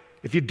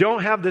 If you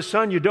don't have the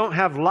Son, you don't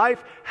have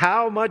life.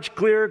 How much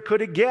clearer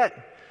could it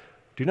get?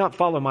 Do not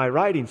follow my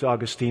writings,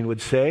 Augustine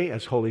would say,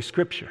 as Holy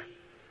Scripture.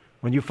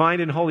 When you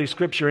find in Holy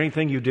Scripture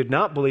anything you did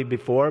not believe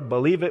before,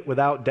 believe it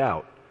without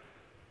doubt.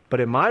 But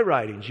in my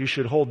writings, you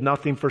should hold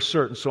nothing for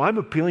certain. So I'm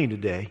appealing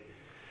today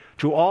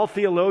to all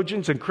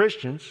theologians and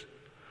Christians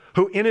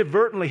who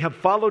inadvertently have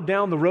followed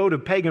down the road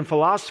of pagan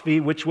philosophy,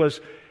 which was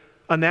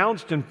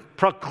announced and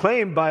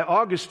proclaimed by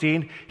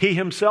Augustine. He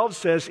himself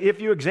says,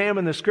 if you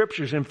examine the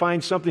Scriptures and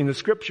find something the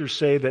Scriptures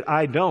say that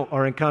I don't,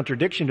 or in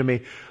contradiction to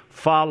me,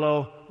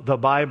 follow the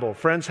Bible.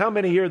 Friends, how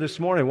many here this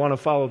morning want to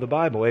follow the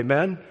Bible?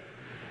 Amen?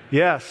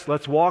 Yes,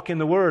 let's walk in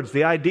the words.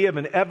 The idea of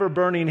an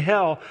ever-burning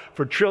hell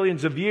for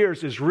trillions of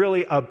years is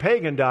really a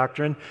pagan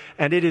doctrine,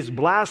 and it is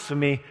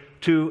blasphemy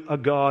to a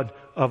God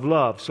of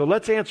love. So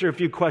let's answer a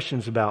few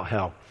questions about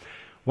hell.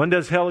 When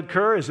does hell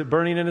occur? Is it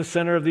burning in the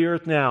center of the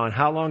earth now? And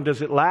how long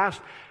does it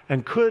last?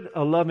 And could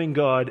a loving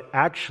God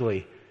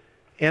actually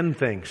end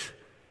things?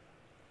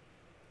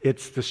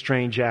 It's the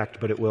strange act,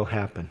 but it will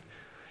happen.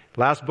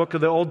 Last book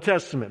of the Old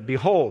Testament.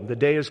 Behold, the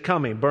day is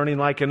coming, burning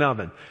like an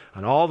oven.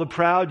 And all the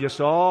proud,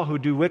 yes, all who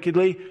do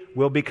wickedly,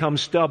 will become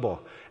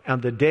stubble.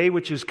 And the day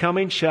which is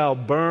coming shall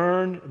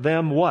burn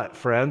them what,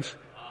 friends?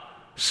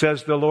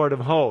 Says the Lord of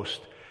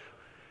hosts.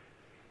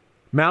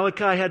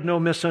 Malachi had no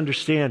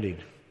misunderstanding.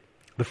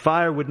 The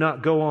fire would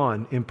not go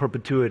on in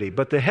perpetuity.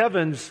 But the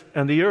heavens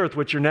and the earth,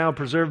 which are now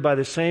preserved by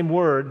the same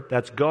word,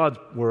 that's God's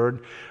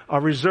word,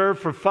 are reserved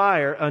for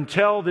fire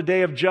until the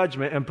day of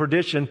judgment and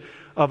perdition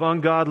of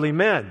ungodly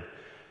men.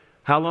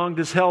 How long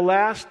does hell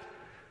last?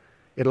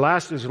 It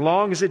lasts as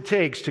long as it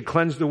takes to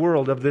cleanse the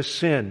world of this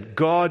sin.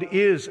 God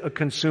is a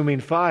consuming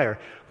fire,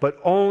 but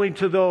only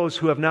to those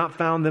who have not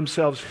found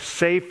themselves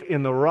safe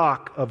in the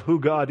rock of who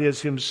God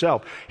is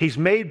Himself. He's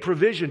made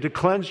provision to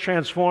cleanse,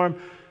 transform,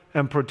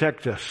 and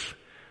protect us.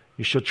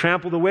 You shall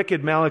trample the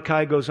wicked,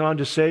 Malachi goes on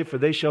to say, for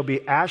they shall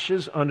be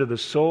ashes under the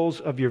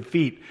soles of your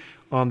feet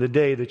on the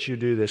day that you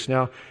do this.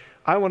 Now,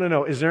 I want to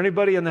know, is there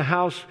anybody in the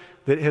house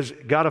that has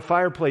got a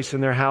fireplace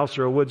in their house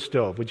or a wood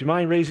stove? Would you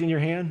mind raising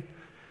your hand?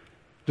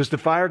 Does the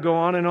fire go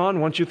on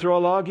once you throw a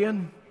log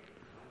in?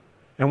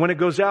 And when it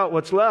goes out,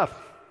 what's left?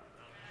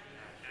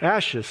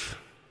 Ashes.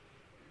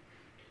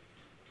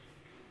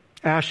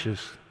 Ashes.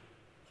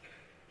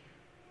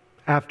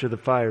 After the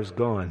fire's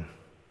gone.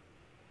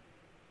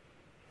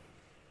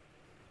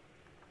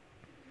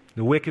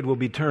 The wicked will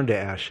be turned to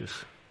ashes.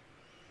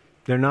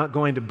 They're not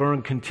going to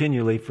burn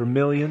continually for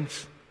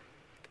millions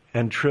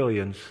and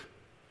trillions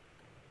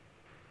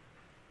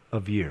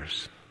of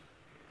years.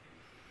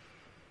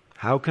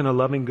 How can a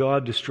loving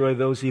God destroy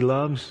those He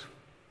loves?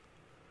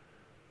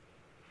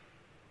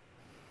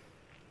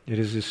 It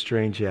is a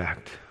strange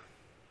act.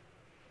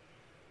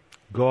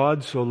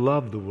 God so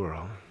loved the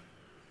world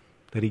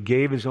that He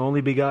gave His only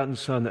begotten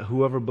Son, that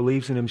whoever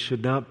believes in Him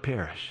should not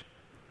perish,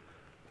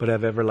 but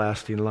have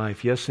everlasting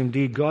life. Yes,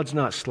 indeed, God's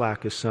not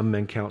slack as some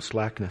men count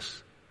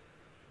slackness,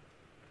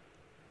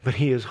 but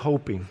He is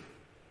hoping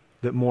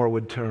that more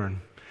would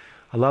turn.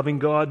 A loving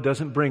God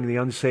doesn't bring the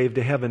unsaved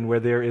to heaven where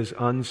there is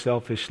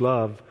unselfish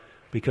love,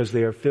 because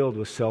they are filled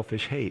with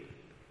selfish hate.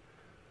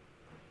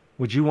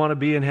 Would you want to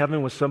be in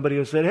heaven with somebody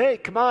who said, hey,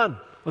 come on,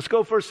 let's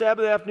go for a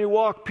Sabbath afternoon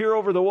walk, peer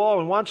over the wall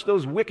and watch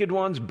those wicked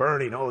ones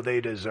burning. Oh,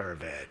 they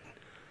deserve it.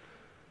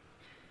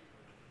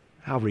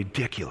 How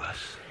ridiculous.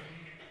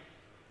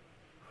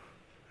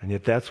 And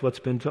yet that's what's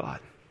been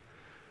taught.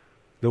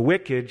 The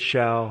wicked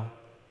shall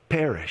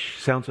perish.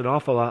 Sounds an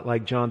awful lot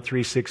like John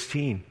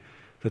 3:16,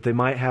 that they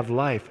might have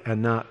life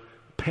and not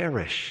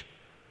perish.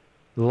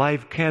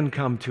 Life can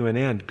come to an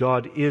end.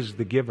 God is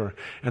the giver.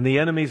 And the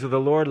enemies of the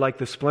Lord, like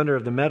the splendor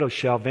of the meadow,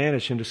 shall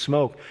vanish into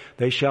smoke.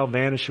 They shall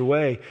vanish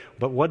away.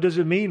 But what does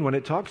it mean when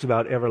it talks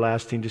about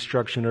everlasting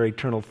destruction or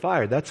eternal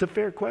fire? That's a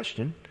fair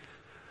question.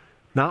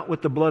 Not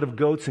with the blood of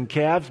goats and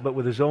calves, but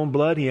with His own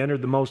blood He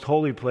entered the most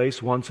holy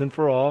place once and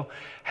for all,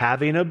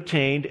 having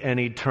obtained an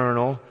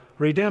eternal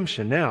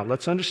redemption. Now,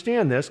 let's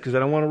understand this, because I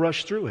don't want to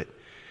rush through it.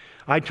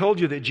 I told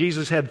you that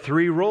Jesus had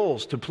 3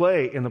 roles to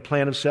play in the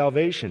plan of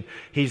salvation.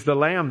 He's the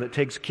Lamb that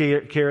takes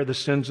care of the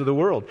sins of the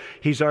world.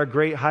 He's our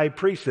great high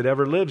priest that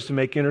ever lives to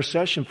make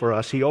intercession for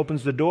us. He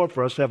opens the door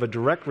for us to have a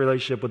direct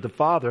relationship with the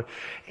Father,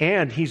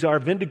 and He's our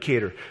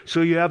vindicator.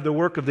 So you have the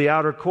work of the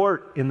outer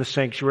court in the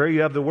sanctuary,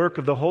 you have the work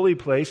of the holy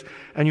place,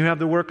 and you have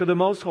the work of the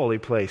most holy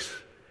place.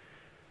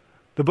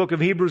 The book of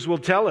Hebrews will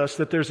tell us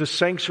that there's a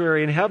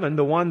sanctuary in heaven,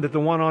 the one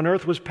on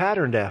earth was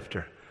patterned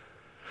after.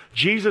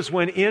 Jesus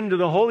went into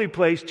the holy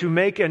place to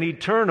make an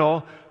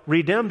eternal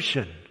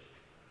redemption.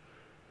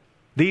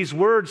 These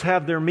words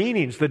have their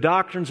meanings. The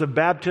doctrines of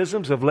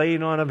baptisms, of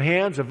laying on of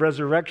hands, of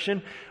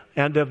resurrection,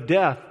 and of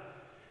death,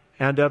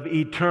 and of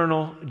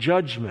eternal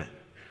judgment.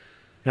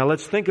 Now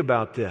let's think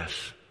about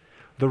this.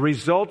 The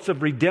results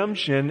of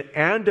redemption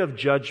and of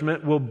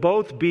judgment will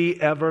both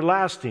be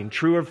everlasting.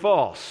 True or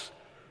false?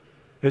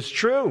 It's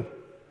true.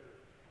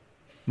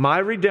 My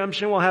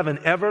redemption will have an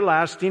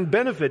everlasting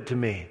benefit to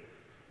me.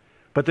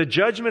 But the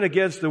judgment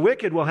against the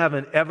wicked will have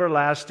an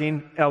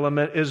everlasting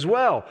element as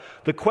well.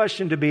 The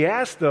question to be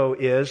asked, though,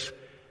 is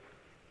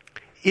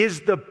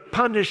the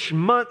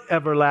punishment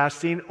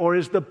everlasting, or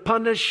is the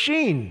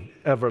punishing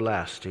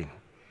everlasting?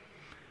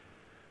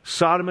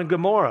 Sodom and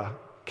Gomorrah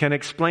can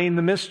explain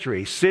the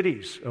mystery.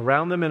 Cities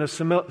around them in a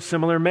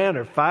similar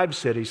manner, 5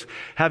 cities,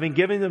 having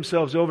given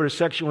themselves over to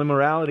sexual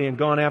immorality and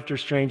gone after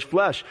strange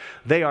flesh.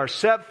 They are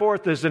set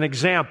forth as an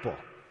example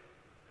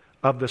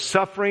of the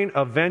suffering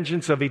of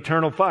vengeance of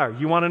eternal fire.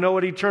 You want to know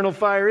what eternal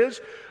fire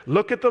is?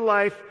 Look at the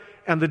life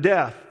and the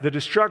death, the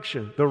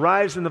destruction, the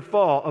rise and the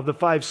fall of the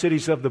 5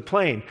 cities of the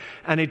plain.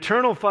 An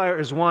eternal fire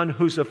is one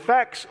whose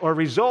effects or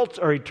results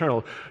are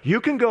eternal. You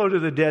can go to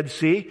the Dead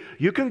Sea.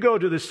 You can go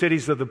to the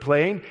cities of the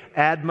plain,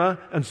 Admah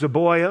and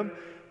Zeboim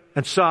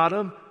and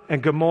Sodom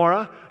and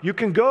Gomorrah. You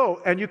can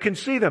go and you can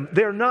see them.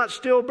 They're not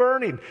still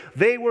burning.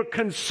 They were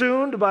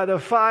consumed by the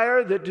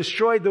fire that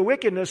destroyed the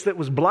wickedness that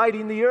was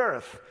blighting the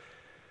earth.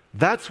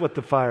 That's what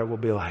the fire will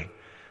be like.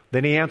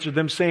 Then he answered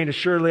them, saying,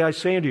 Assuredly I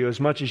say unto you, as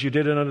much as you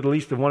did it unto the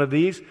least of one of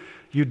these,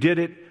 you did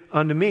it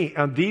unto me.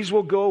 And these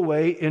will go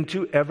away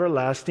into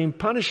everlasting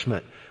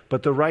punishment,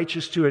 but the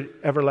righteous to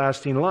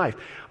everlasting life.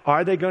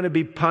 Are they going to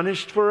be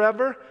punished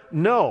forever?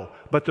 No.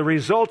 But the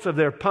results of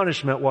their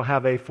punishment will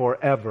have a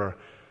forever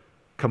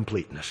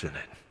completeness in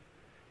it.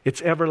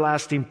 It's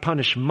everlasting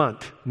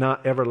punishment,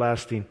 not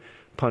everlasting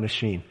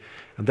punishing.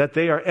 And that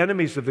they are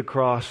enemies of the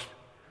cross,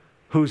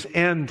 whose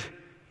end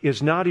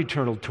is not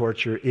eternal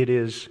torture, it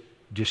is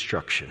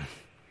destruction.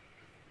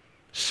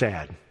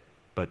 Sad,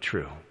 but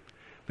true.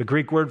 The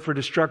Greek word for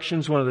destruction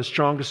is one of the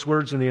strongest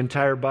words in the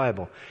entire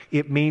Bible.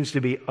 It means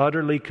to be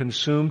utterly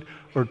consumed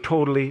or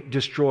totally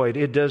destroyed.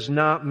 It does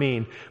not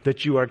mean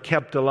that you are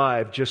kept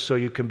alive just so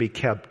you can be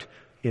kept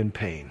in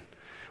pain.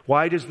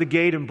 Wide is the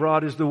gate and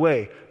broad is the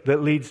way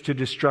that leads to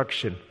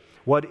destruction.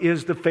 What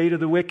is the fate of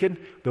the wicked?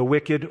 The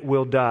wicked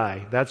will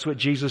die. That's what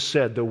Jesus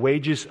said. The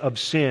wages of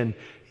sin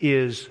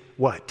is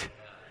what?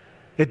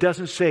 It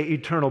doesn't say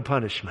eternal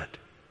punishment.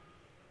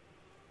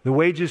 The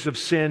wages of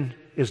sin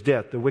is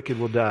death. The wicked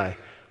will die.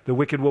 The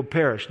wicked will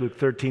perish. Luke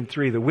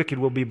 13:3. The wicked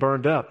will be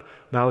burned up.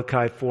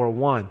 Malachi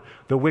 4:1.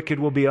 The wicked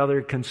will be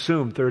utterly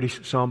consumed.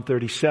 Psalm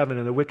 37.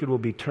 And the wicked will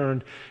be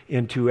turned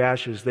into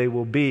ashes. They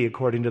will be,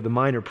 according to the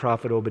minor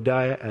prophet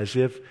Obadiah, as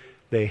if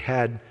they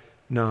had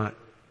not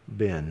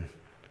been.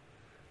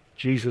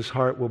 Jesus'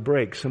 heart will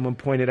break. Someone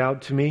pointed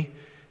out to me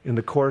in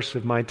the course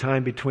of my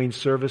time between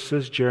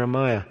services,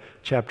 Jeremiah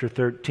chapter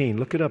 13.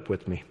 Look it up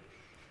with me.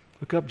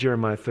 Look up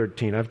Jeremiah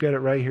 13. I've got it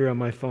right here on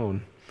my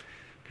phone.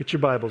 Get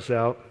your Bibles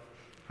out.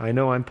 I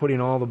know I'm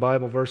putting all the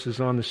Bible verses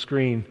on the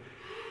screen,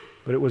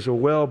 but it was a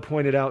well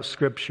pointed out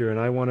scripture, and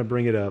I want to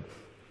bring it up.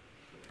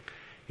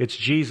 It's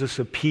Jesus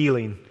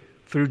appealing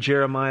through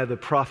Jeremiah the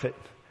prophet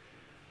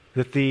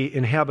that the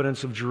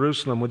inhabitants of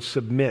Jerusalem would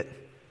submit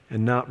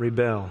and not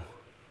rebel.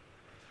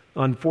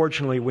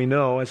 Unfortunately, we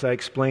know, as I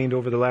explained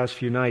over the last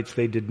few nights,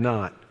 they did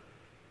not.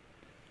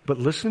 But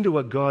listen to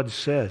what God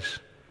says.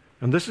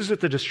 And this is at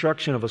the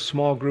destruction of a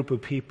small group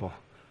of people.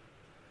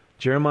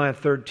 Jeremiah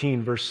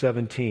 13, verse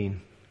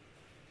 17.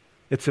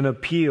 It's an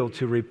appeal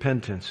to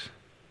repentance.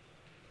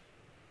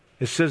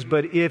 It says,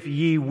 But if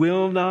ye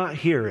will not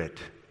hear it,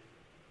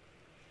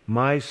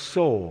 my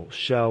soul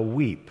shall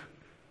weep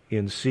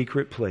in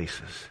secret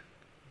places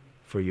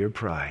for your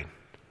pride,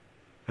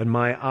 and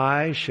my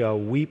eye shall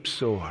weep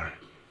sore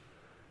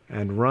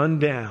and run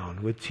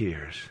down with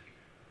tears,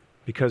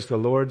 because the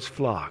Lord's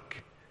flock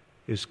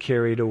is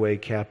carried away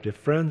captive.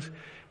 Friends,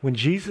 when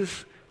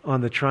Jesus on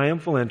the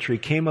triumphal entry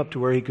came up to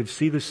where he could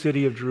see the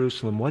city of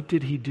Jerusalem, what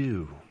did he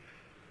do?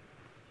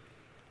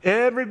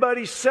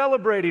 Everybody's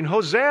celebrating,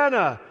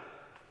 Hosanna,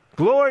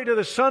 glory to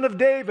the Son of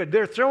David.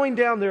 They're throwing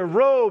down their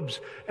robes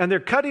and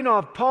they're cutting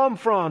off palm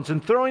fronds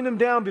and throwing them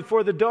down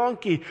before the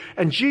donkey.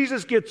 And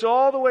Jesus gets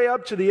all the way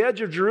up to the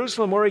edge of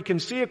Jerusalem where he can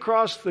see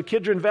across the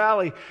Kidron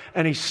Valley,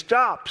 and he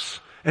stops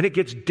and it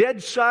gets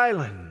dead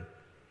silent.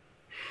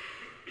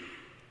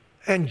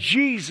 And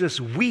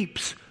Jesus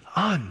weeps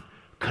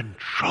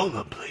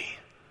uncontrollably.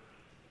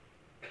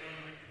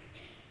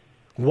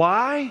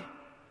 Why?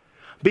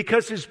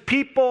 Because his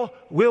people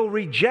will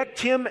reject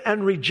him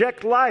and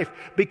reject life.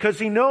 Because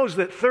he knows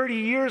that 30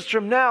 years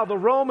from now, the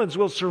Romans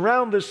will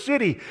surround the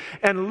city,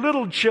 and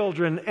little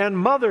children and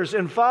mothers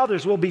and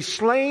fathers will be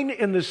slain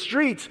in the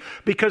streets,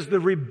 because the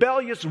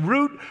rebellious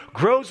root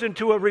grows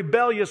into a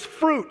rebellious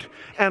fruit.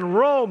 And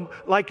Rome,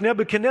 like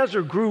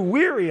Nebuchadnezzar, grew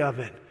weary of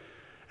it.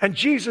 And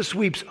Jesus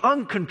weeps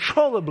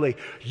uncontrollably.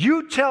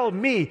 You tell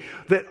me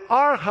that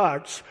our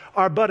hearts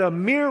are but a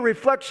mere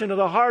reflection of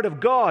the heart of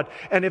God.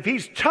 And if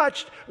he's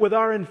touched with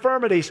our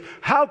infirmities,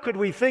 how could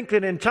we think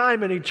that in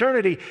time and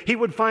eternity he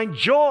would find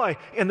joy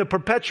in the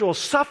perpetual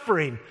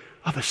suffering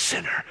of a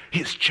sinner,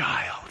 his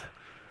child?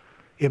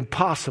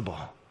 Impossible.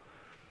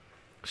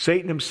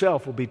 Satan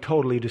himself will be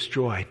totally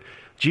destroyed.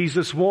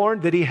 Jesus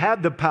warned that he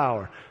had the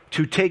power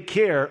to take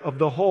care of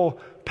the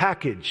whole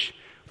package.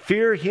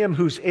 Fear him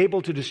who's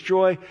able to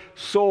destroy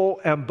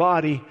soul and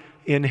body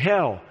in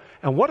hell.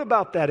 And what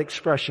about that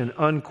expression,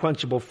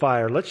 unquenchable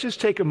fire? Let's just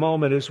take a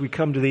moment as we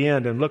come to the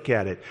end and look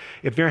at it.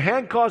 If your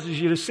hand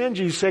causes you to sin,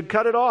 Jesus said,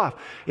 cut it off.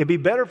 It'd be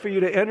better for you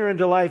to enter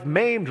into life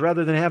maimed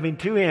rather than having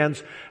two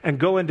hands and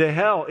go into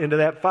hell, into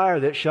that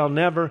fire that shall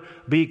never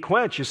be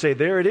quenched. You say,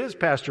 there it is,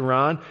 Pastor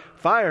Ron.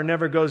 Fire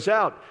never goes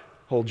out.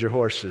 Hold your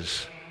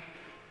horses.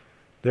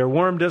 Their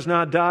worm does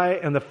not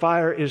die and the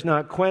fire is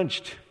not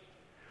quenched.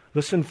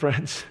 Listen,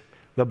 friends,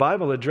 the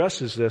Bible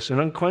addresses this. An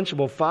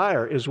unquenchable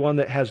fire is one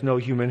that has no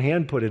human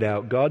hand put it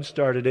out. God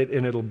started it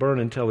and it'll burn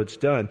until it's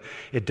done.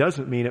 It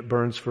doesn't mean it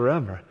burns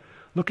forever.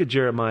 Look at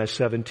Jeremiah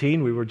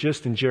 17. We were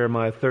just in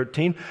Jeremiah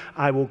 13.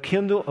 I will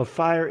kindle a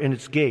fire in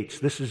its gates.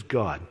 This is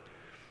God.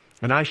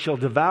 And I shall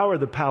devour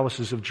the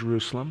palaces of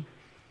Jerusalem,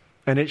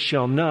 and it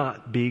shall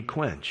not be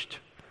quenched.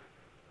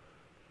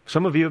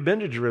 Some of you have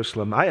been to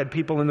Jerusalem. I had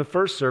people in the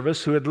first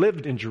service who had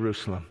lived in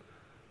Jerusalem.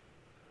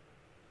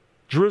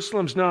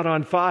 Jerusalem's not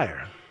on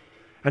fire.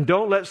 And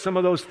don't let some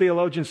of those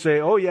theologians say,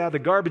 oh yeah, the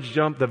garbage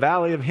dump, the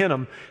Valley of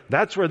Hinnom,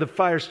 that's where the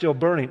fire's still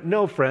burning.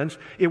 No, friends,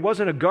 it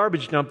wasn't a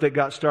garbage dump that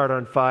got started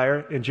on fire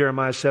in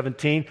Jeremiah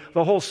 17.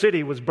 The whole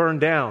city was burned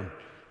down.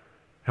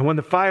 And when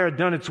the fire had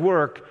done its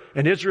work,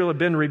 and Israel had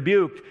been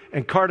rebuked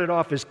and carted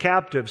off as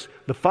captives,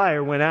 the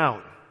fire went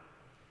out.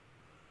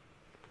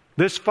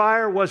 This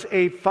fire was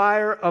a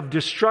fire of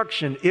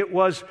destruction. It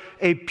was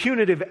a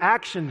punitive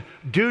action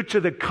due to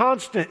the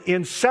constant,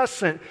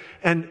 incessant,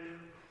 and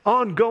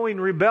ongoing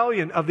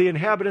rebellion of the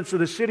inhabitants of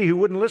the city who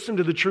wouldn't listen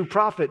to the true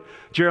prophet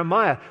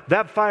Jeremiah.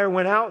 That fire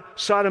went out.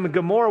 Sodom and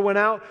Gomorrah went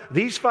out.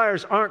 These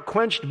fires aren't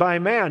quenched by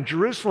man.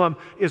 Jerusalem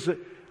is,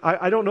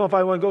 I don't know if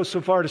I want to go so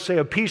far to say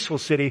a peaceful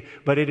city,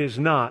 but it is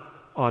not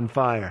on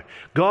fire.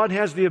 God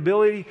has the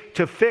ability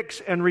to fix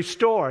and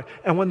restore.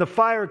 And when the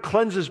fire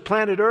cleanses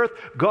planet Earth,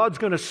 God's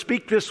going to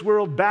speak this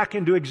world back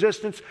into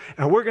existence,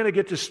 and we're going to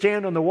get to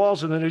stand on the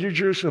walls of the New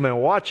Jerusalem and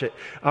watch it.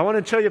 I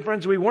want to tell you,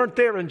 friends, we weren't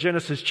there in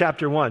Genesis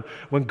chapter 1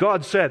 when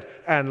God said,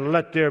 and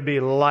let there be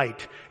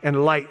light,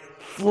 and light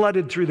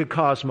flooded through the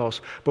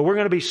cosmos. But we're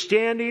going to be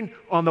standing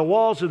on the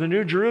walls of the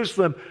New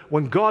Jerusalem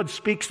when God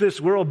speaks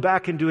this world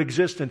back into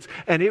existence.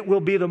 And it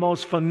will be the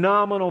most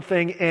phenomenal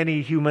thing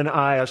any human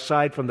eye,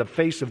 aside from the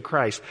face of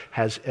Christ,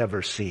 has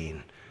ever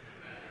seen.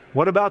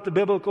 What about the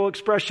biblical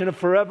expression of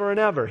forever and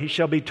ever? He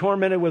shall be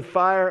tormented with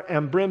fire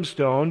and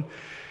brimstone,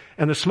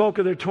 and the smoke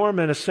of their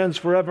torment ascends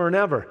forever and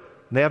ever.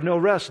 They have no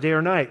rest day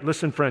or night.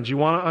 Listen, friends, you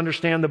want to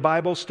understand the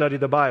Bible? Study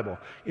the Bible.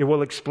 It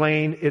will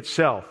explain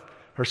itself.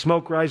 Her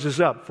smoke rises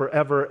up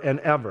forever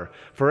and ever.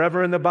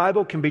 Forever in the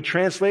Bible can be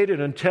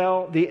translated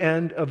until the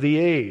end of the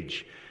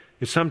age.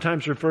 It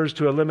sometimes refers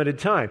to a limited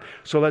time.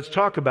 So let's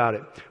talk about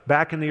it.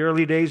 Back in the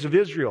early days of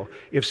Israel,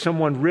 if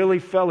someone really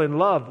fell in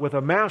love with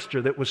a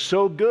master that was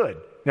so good,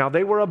 now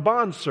they were a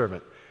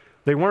bondservant.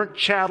 They weren't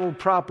chattel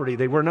property.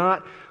 They were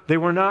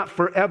not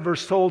forever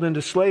sold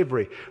into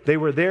slavery. They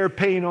were there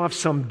paying off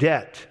some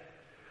debt.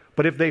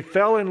 But if they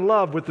fell in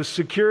love with the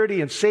security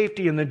and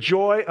safety and the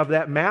joy of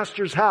that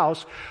master's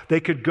house,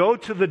 they could go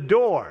to the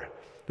door.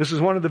 This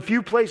is one of the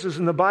few places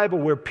in the Bible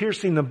where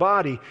piercing the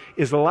body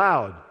is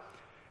allowed.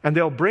 And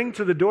they'll bring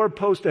to the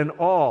doorpost an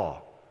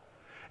awl.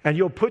 And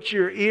you'll put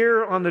your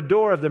ear on the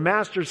door of the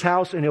master's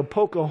house, and he'll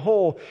poke a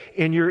hole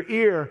in your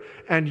ear,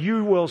 and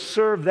you will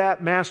serve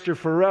that master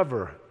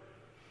forever.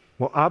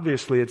 Well,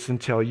 obviously it's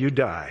until you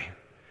die.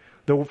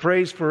 The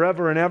phrase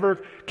forever and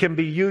ever can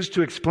be used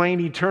to explain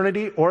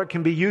eternity, or it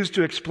can be used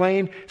to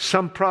explain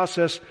some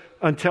process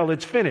until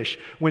it's finished.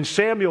 When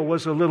Samuel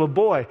was a little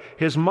boy,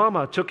 his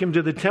mama took him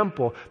to the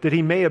temple that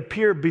he may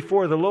appear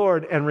before the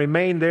Lord and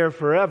remain there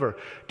forever.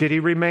 Did he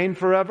remain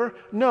forever?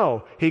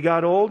 No. He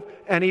got old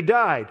and he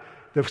died.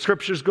 The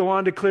scriptures go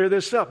on to clear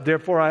this up.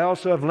 Therefore, I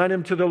also have lent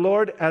him to the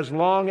Lord as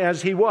long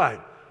as he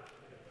what?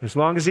 As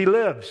long as he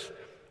lives.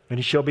 And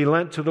he shall be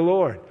lent to the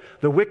Lord.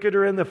 The wicked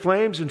are in the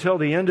flames until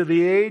the end of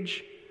the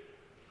age,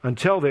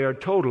 until they are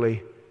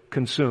totally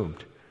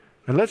consumed.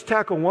 And let's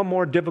tackle one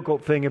more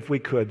difficult thing if we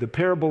could, the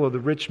parable of the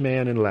rich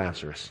man and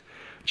Lazarus.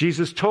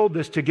 Jesus told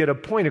this to get a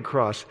point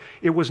across.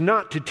 It was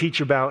not to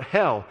teach about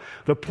hell.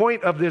 The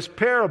point of this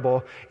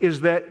parable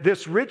is that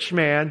this rich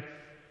man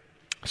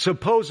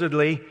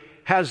supposedly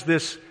has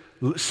this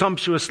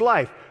sumptuous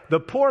life. The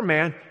poor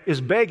man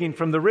is begging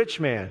from the rich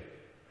man.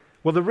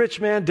 Well, the rich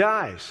man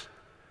dies.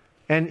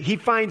 And he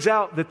finds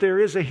out that there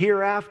is a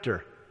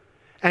hereafter.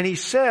 And he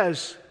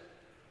says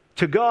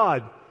to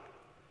God,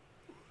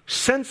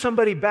 send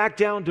somebody back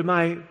down to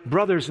my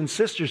brothers and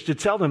sisters to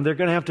tell them they're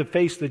going to have to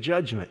face the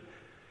judgment.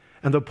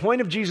 And the point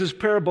of Jesus'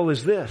 parable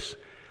is this.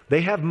 They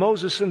have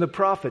Moses and the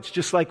prophets,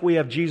 just like we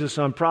have Jesus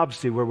on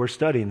prophecy where we're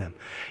studying them.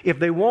 If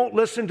they won't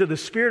listen to the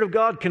Spirit of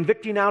God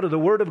convicting out of the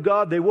Word of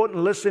God, they wouldn't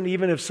listen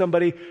even if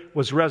somebody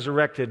was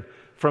resurrected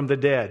from the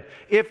dead.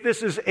 If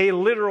this is a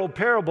literal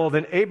parable,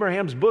 then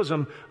Abraham's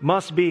bosom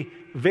must be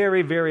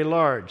very, very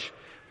large.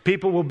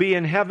 People will be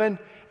in heaven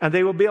and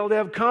they will be able to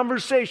have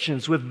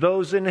conversations with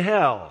those in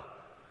hell.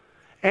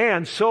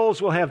 And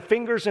souls will have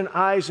fingers and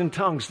eyes and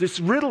tongues. This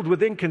is riddled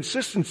with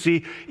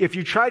inconsistency. If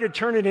you try to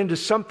turn it into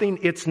something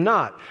it's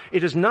not.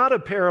 It is not a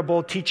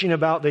parable teaching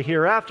about the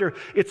hereafter.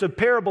 It's a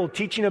parable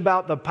teaching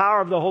about the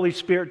power of the Holy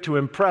Spirit to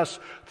impress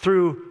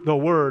through the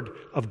Word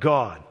of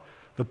God.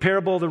 The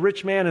parable of the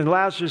rich man and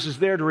Lazarus is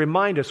there to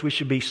remind us we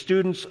should be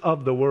students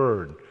of the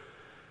Word.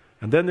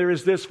 And then there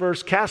is this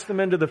verse, cast them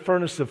into the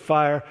furnace of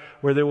fire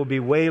where there will be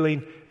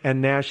wailing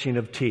and gnashing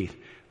of teeth.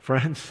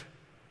 Friends,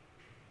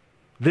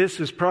 this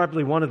is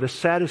probably one of the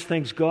saddest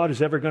things God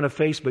is ever going to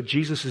face, but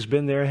Jesus has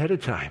been there ahead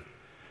of time.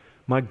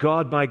 My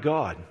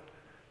God,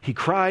 He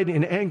cried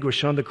in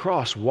anguish on the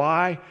cross,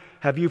 "Why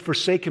have you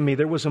forsaken me?"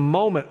 There was a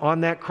moment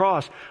on that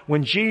cross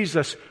when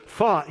Jesus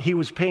thought he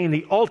was paying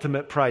the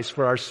ultimate price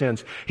for our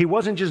sins. He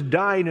wasn't just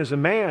dying as a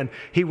man,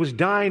 he was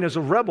dying as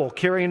a rebel,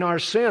 carrying our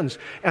sins.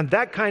 And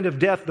that kind of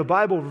death the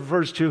Bible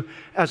refers to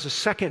as a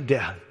second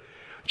death.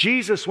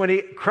 Jesus, when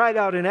he cried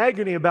out in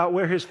agony about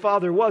where his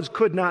Father was,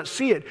 could not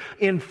see it.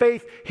 In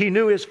faith, he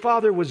knew his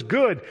Father was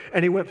good,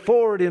 and he went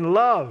forward in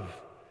love.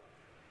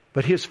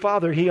 But his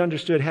Father, he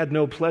understood, had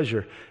no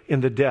pleasure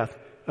in the death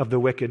of the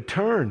wicked.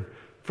 Turn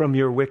from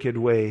your wicked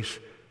ways,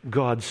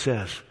 God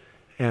says,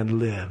 and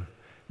live.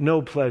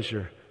 No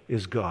pleasure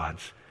is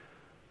God's.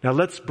 Now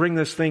let's bring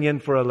this thing in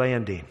for a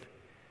landing.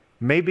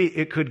 Maybe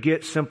it could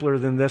get simpler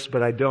than this,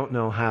 but I don't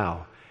know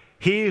how.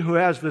 He who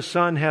has the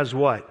Son has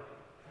what?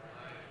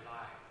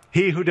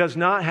 He who does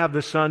not have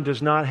the Son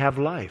does not have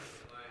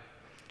life.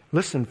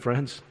 Listen,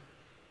 friends.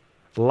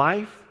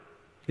 Life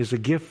is a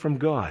gift from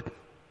God.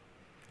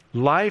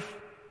 Life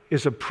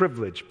is a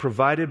privilege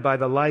provided by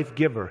the life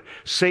giver.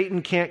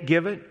 Satan can't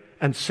give it,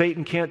 and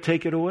Satan can't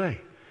take it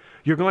away.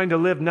 You're going to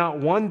live not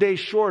one day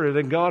shorter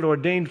than God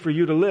ordained for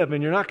you to live,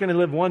 and you're not going to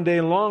live one day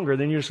longer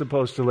than you're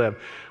supposed to live.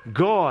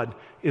 God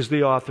is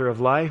the author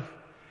of life,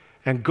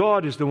 and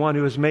God is the one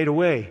who has made a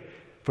way.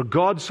 For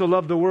God so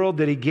loved the world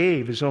that he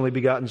gave his only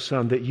begotten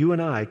Son, that you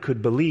and I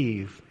could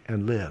believe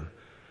and live.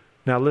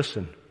 Now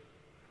listen.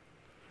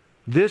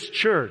 This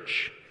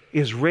church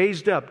is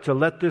raised up to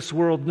let this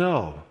world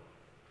know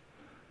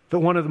that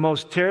one of the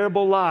most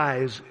terrible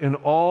lies in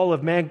all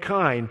of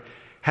mankind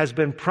has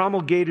been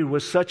promulgated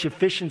with such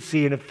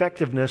efficiency and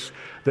effectiveness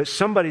that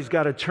somebody's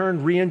got to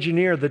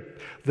re-engineer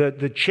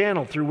the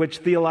channel through which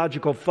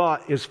theological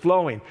thought is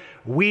flowing.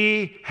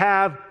 We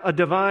have a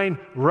divine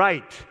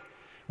right.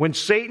 When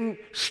Satan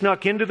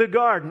snuck into the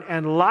garden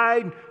and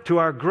lied to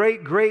our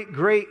great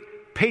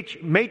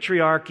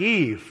matriarch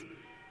Eve,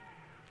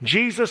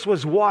 Jesus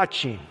was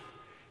watching.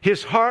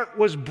 His heart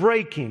was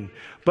breaking,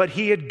 but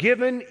he had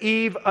given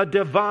Eve a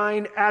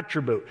divine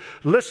attribute.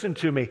 Listen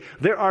to me.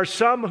 There are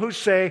some who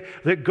say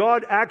that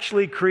God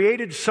actually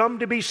created some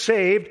to be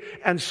saved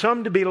and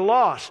some to be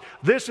lost.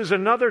 This is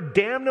another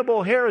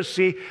damnable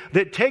heresy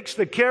that takes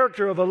the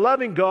character of a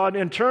loving God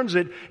and turns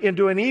it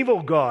into an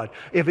evil God.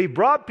 If he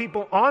brought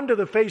people onto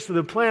the face of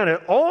the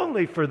planet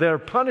only for their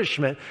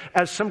punishment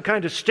as some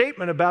kind of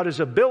statement about his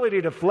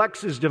ability to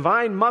flex his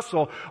divine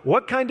muscle,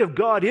 what kind of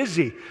God is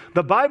he?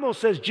 The Bible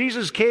says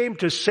Jesus came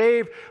to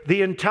save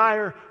the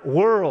entire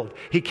world.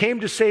 He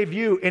came to save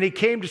you, and he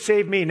came to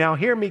save me. Now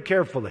hear me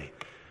carefully.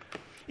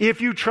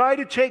 If you try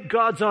to take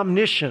God's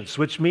omniscience,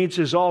 which means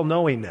his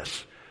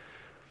all-knowingness,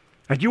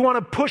 and you want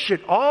to push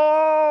it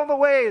all the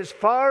way as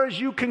far as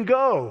you can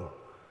go,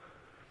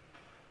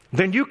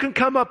 then you can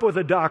come up with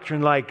a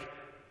doctrine like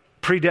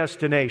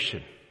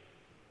predestination.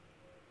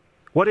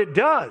 What it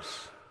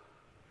does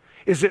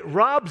is it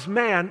robs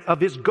man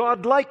of his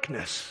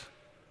God-likeness.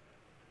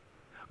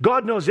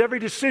 God knows every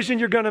decision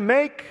you're going to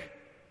make.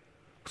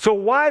 So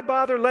why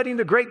bother letting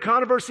the great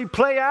controversy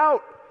play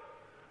out?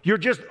 You're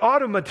just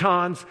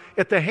automatons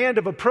at the hand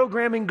of a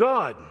programming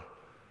God.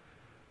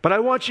 But I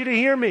want you to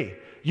hear me.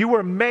 You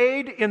were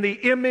made in the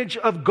image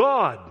of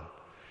God,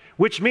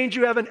 which means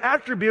you have an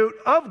attribute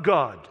of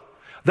God.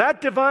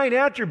 That divine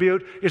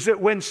attribute is that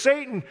when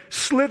Satan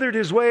slithered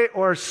his way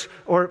or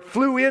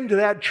flew into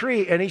that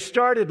tree and he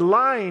started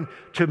lying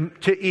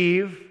to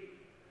Eve,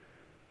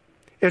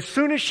 as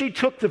soon as she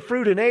took the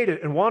fruit and ate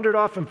it and wandered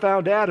off and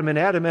found Adam, and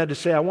Adam had to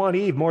say, "I want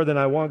Eve more than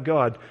I want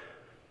God,"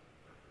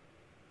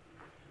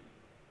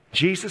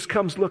 Jesus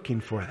comes looking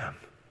for them.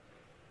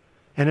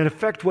 And in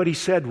effect what he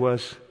said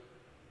was,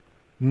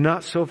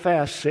 "Not so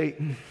fast,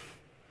 Satan.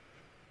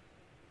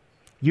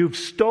 You've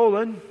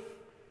stolen,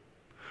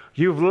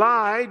 you've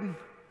lied,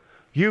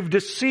 you've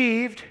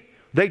deceived,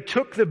 they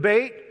took the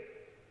bait,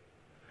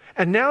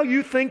 and now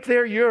you think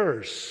they're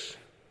yours.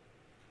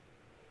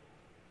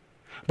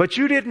 But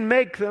you didn't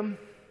make them.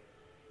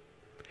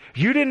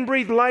 You didn't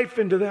breathe life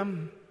into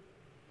them.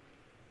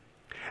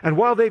 And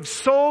while they've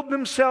sold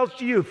themselves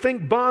to you,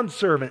 think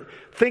bondservant,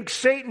 think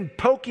Satan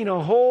poking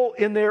a hole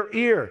in their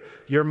ear.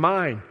 You're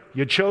mine.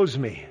 You chose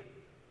me."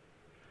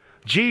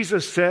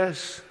 Jesus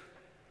says,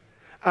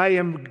 "I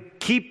am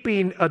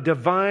keeping a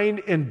divine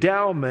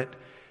endowment.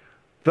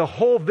 The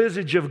whole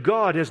visage of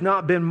God has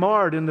not been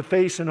marred in the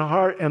face and the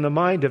heart and the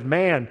mind of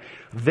man.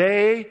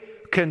 They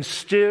can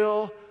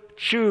still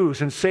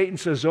choose." And Satan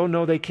says, "Oh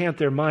no, they can't.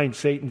 They're mine."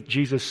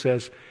 Jesus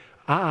says,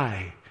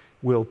 "I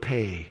will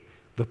pay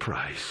the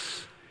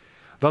price."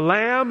 The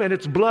lamb and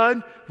its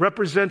blood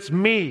represents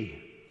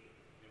me.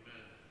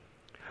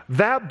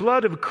 That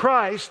blood of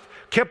Christ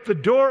kept the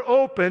door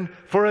open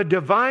for a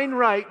divine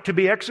right to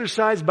be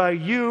exercised by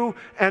you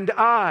and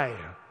I.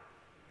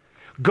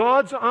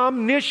 God's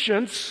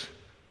omniscience,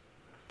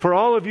 for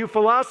all of you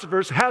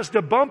philosophers, has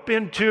to bump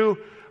into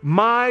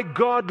my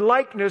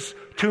God-likeness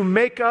to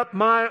make up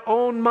my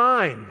own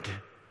mind.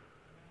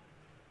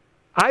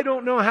 I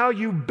don't know how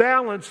you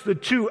balance the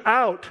two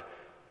out,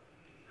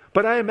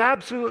 But I am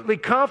absolutely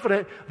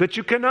confident that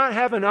you cannot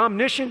have an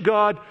omniscient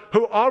God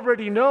who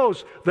already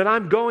knows that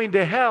I'm going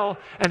to hell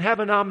and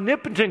have an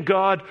omnipotent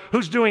God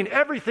who's doing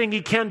everything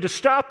he can to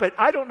stop it.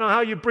 I don't know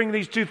how you bring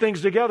these two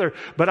things together,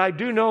 but I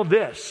do know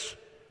this.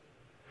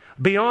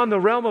 Beyond the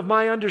realm of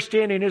my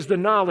understanding is the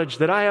knowledge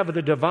that I have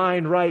the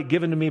divine right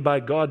given to me by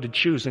God to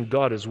choose, and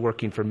God is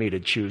working for me to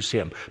choose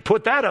him.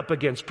 Put that up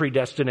against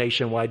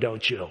predestination, why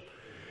don't you?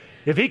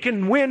 If he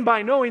can win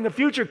by knowing the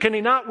future, can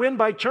he not win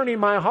by turning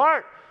my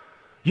heart?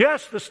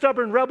 Yes, the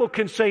stubborn rebel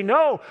can say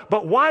no,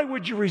 but why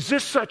would you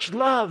resist such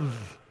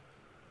love?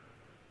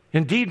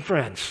 Indeed,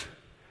 friends,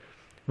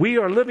 we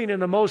are living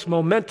in the most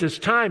momentous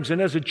times, and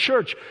as a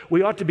church,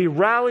 we ought to be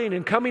rallying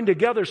and coming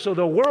together so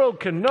the world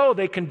can know,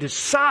 they can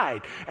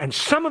decide. And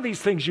some of these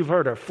things you've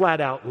heard are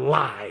flat out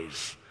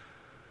lies.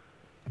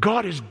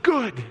 God is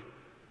good.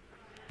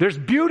 There's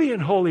beauty in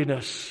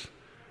holiness.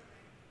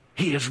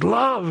 He is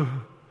love.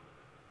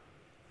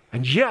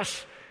 And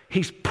yes,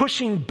 he's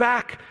pushing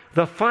back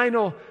the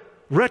final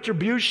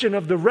retribution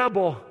of the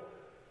rebel,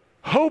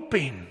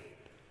 hoping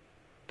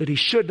that he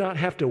should not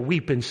have to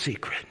weep in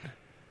secret.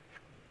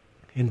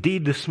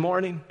 Indeed, this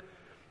morning,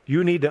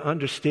 you need to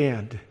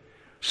understand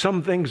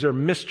some things are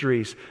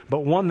mysteries,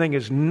 but one thing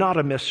is not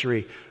a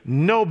mystery.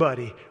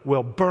 Nobody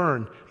will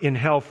burn in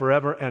hell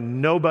forever,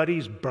 and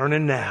nobody's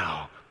burning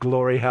now.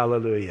 Glory,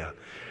 hallelujah.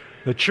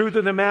 The truth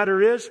of the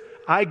matter is,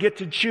 I get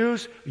to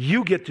choose,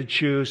 you get to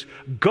choose.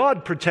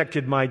 God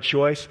protected my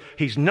choice.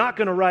 He's not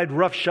going to ride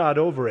roughshod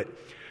over it.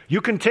 You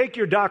can take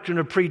your doctrine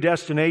of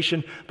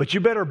predestination, but you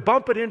better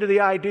bump it into the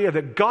idea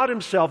that God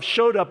himself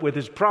showed up with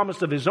his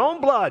promise of his own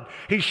blood.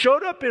 He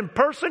showed up in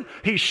person.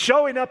 He's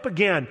showing up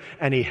again,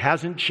 and he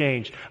hasn't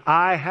changed.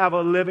 I have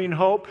a living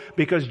hope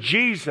because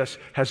Jesus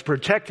has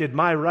protected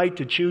my right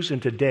to choose,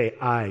 and today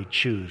I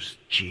choose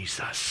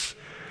Jesus.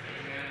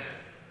 Amen.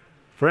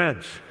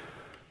 Friends,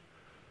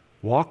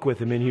 walk with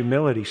him in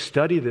humility.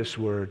 Study this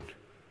word.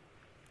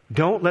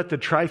 Don't let the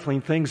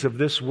trifling things of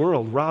this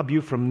world rob you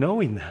from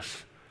knowing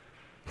this.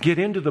 Get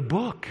into the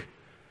book.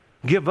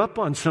 Give up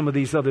on some of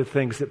these other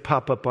things that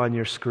pop up on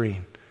your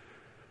screen.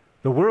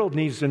 The world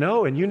needs to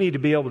know, and you need to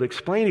be able to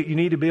explain it. You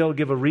need to be able to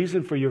give a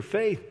reason for your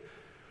faith.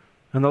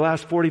 In the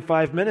last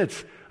 45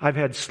 minutes, I've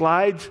had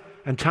slides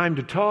and time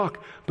to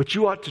talk, but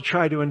you ought to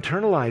try to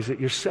internalize it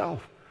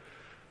yourself.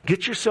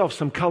 Get yourself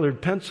some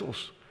colored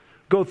pencils.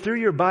 Go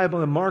through your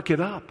Bible and mark it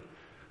up.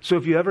 So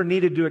if you ever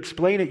needed to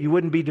explain it, you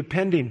wouldn't be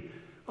depending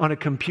on a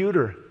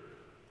computer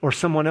or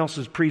someone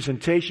else's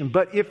presentation.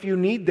 But if you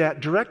need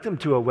that, direct them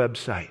to a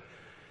website.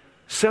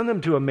 Send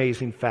them to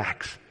Amazing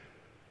Facts.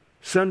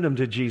 Send them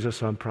to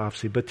Jesus on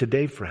Prophecy. But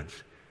today,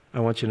 friends, I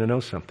want you to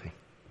know something.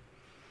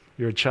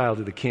 You're a child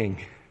of the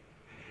King,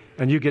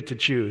 and you get to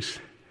choose.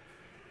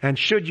 And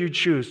should you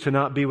choose to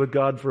not be with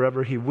God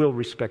forever, he will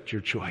respect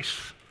your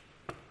choice.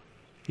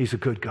 He's a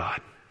good God.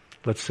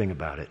 Let's sing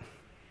about it.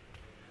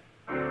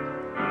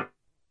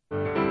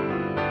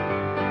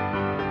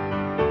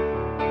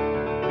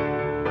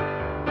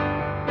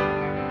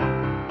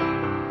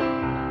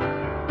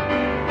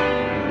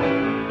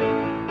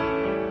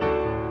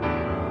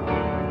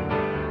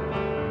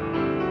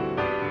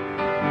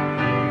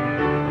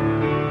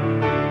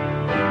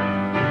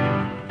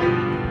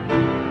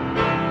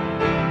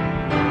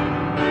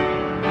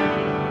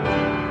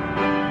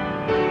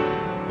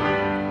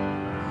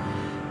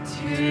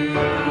 To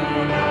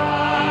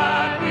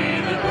God be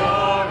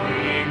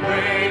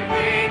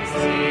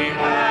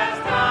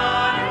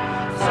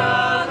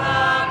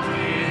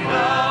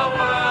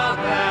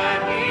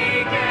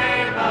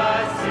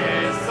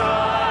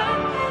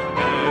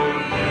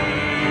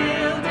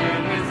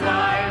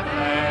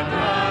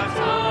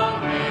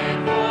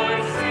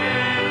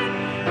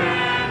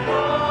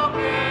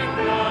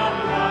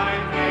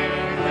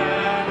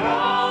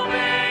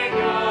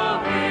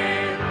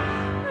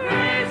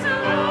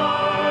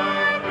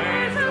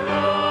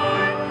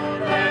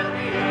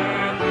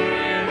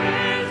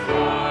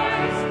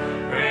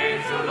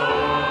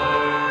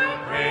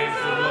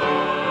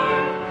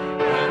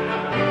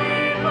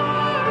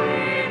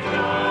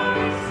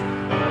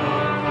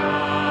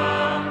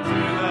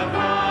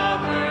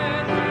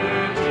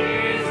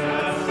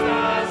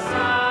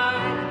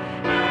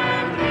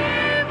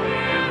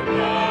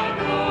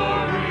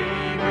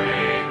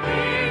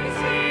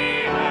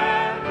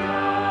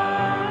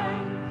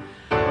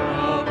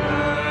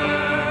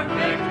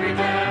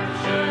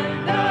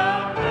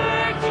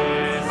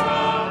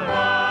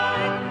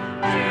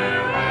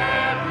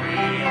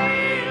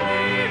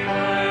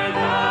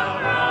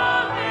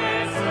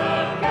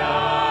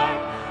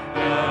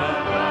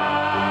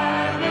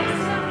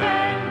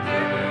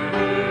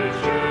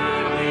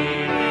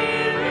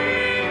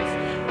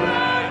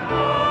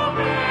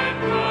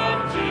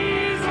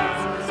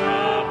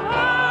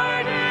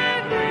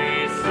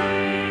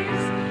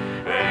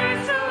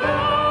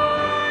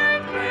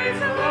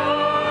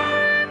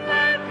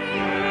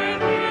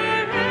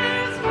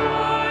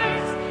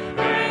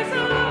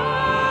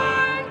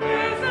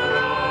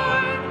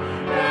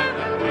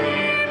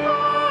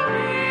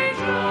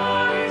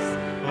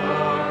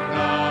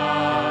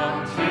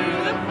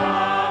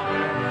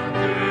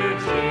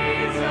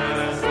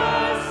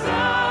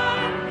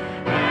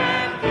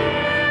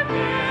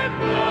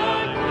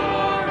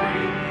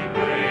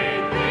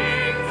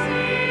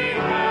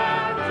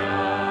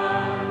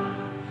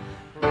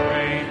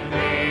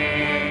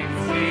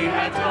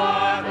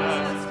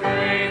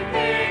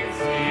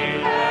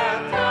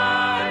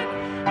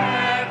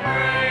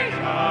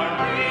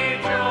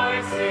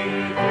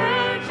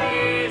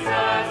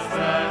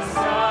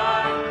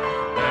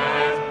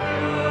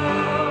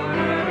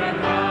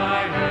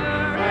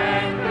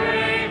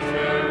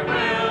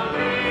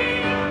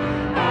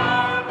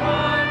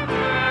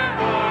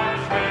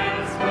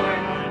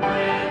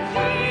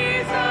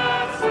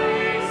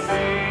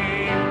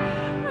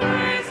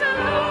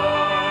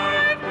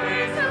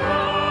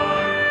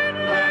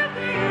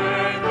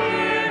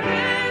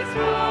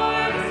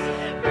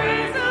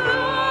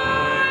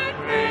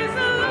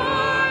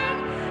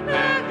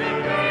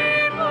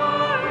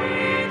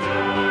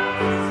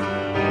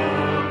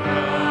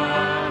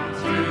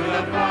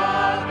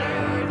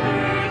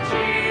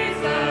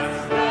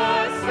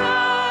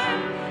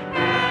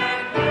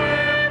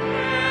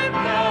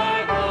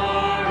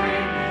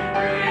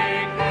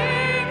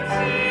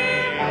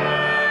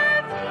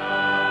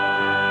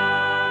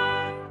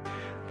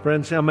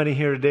Friends, how many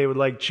here today would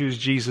like to choose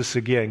Jesus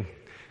again?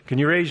 Can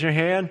you raise your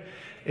hand?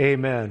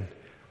 Amen.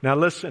 Now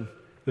listen,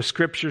 the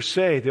scriptures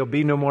say there'll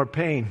be no more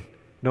pain,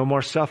 no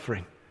more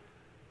suffering.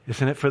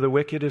 Isn't it for the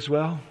wicked as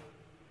well?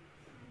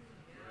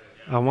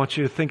 I want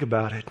you to think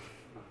about it.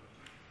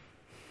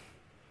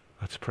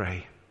 Let's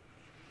pray.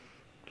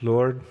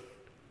 Lord,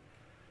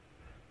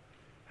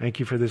 thank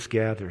you for this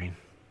gathering,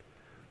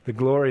 the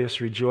glorious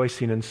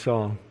rejoicing and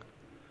song,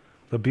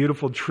 the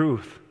beautiful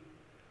truth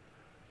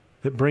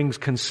that brings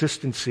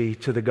consistency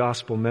to the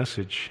gospel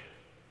message.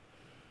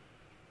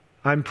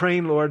 I'm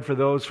praying, Lord, for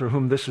those for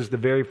whom this is the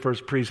very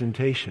first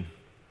presentation.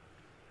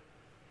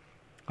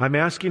 I'm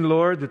asking,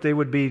 Lord, that they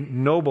would be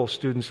noble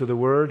students of the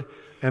Word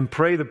and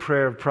pray the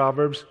prayer of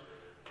Proverbs,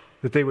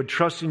 that they would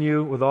trust in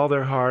you with all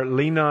their heart,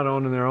 lean not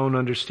on their own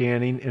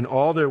understanding, in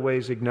all their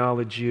ways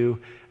acknowledge you,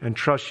 and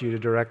trust you to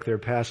direct their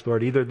path,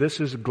 Lord. Either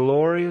this is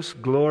glorious,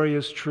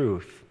 glorious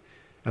truth,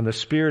 and the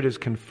Spirit is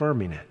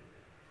confirming it,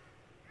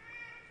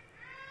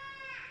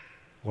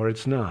 or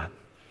it's not.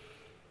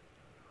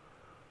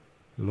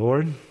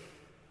 Lord,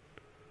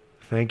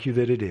 thank you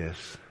that it is.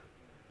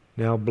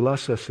 Now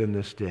bless us in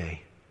this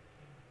day.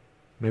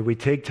 May we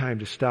take time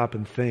to stop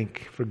and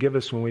think. Forgive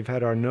us when we've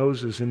had our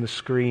noses in the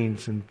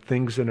screens and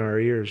things in our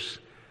ears,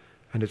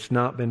 and it's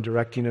not been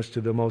directing us to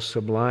the most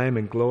sublime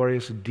and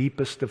glorious,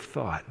 deepest of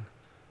thought.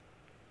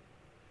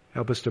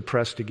 Help us to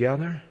press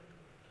together.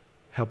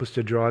 Help us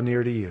to draw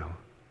near to you.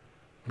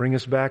 Bring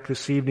us back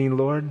this evening,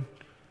 Lord,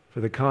 for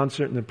the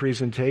concert and the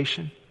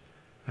presentation,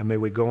 and may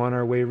we go on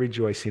our way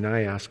rejoicing.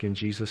 I ask in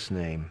Jesus'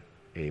 name,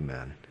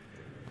 amen.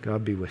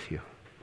 God be with you.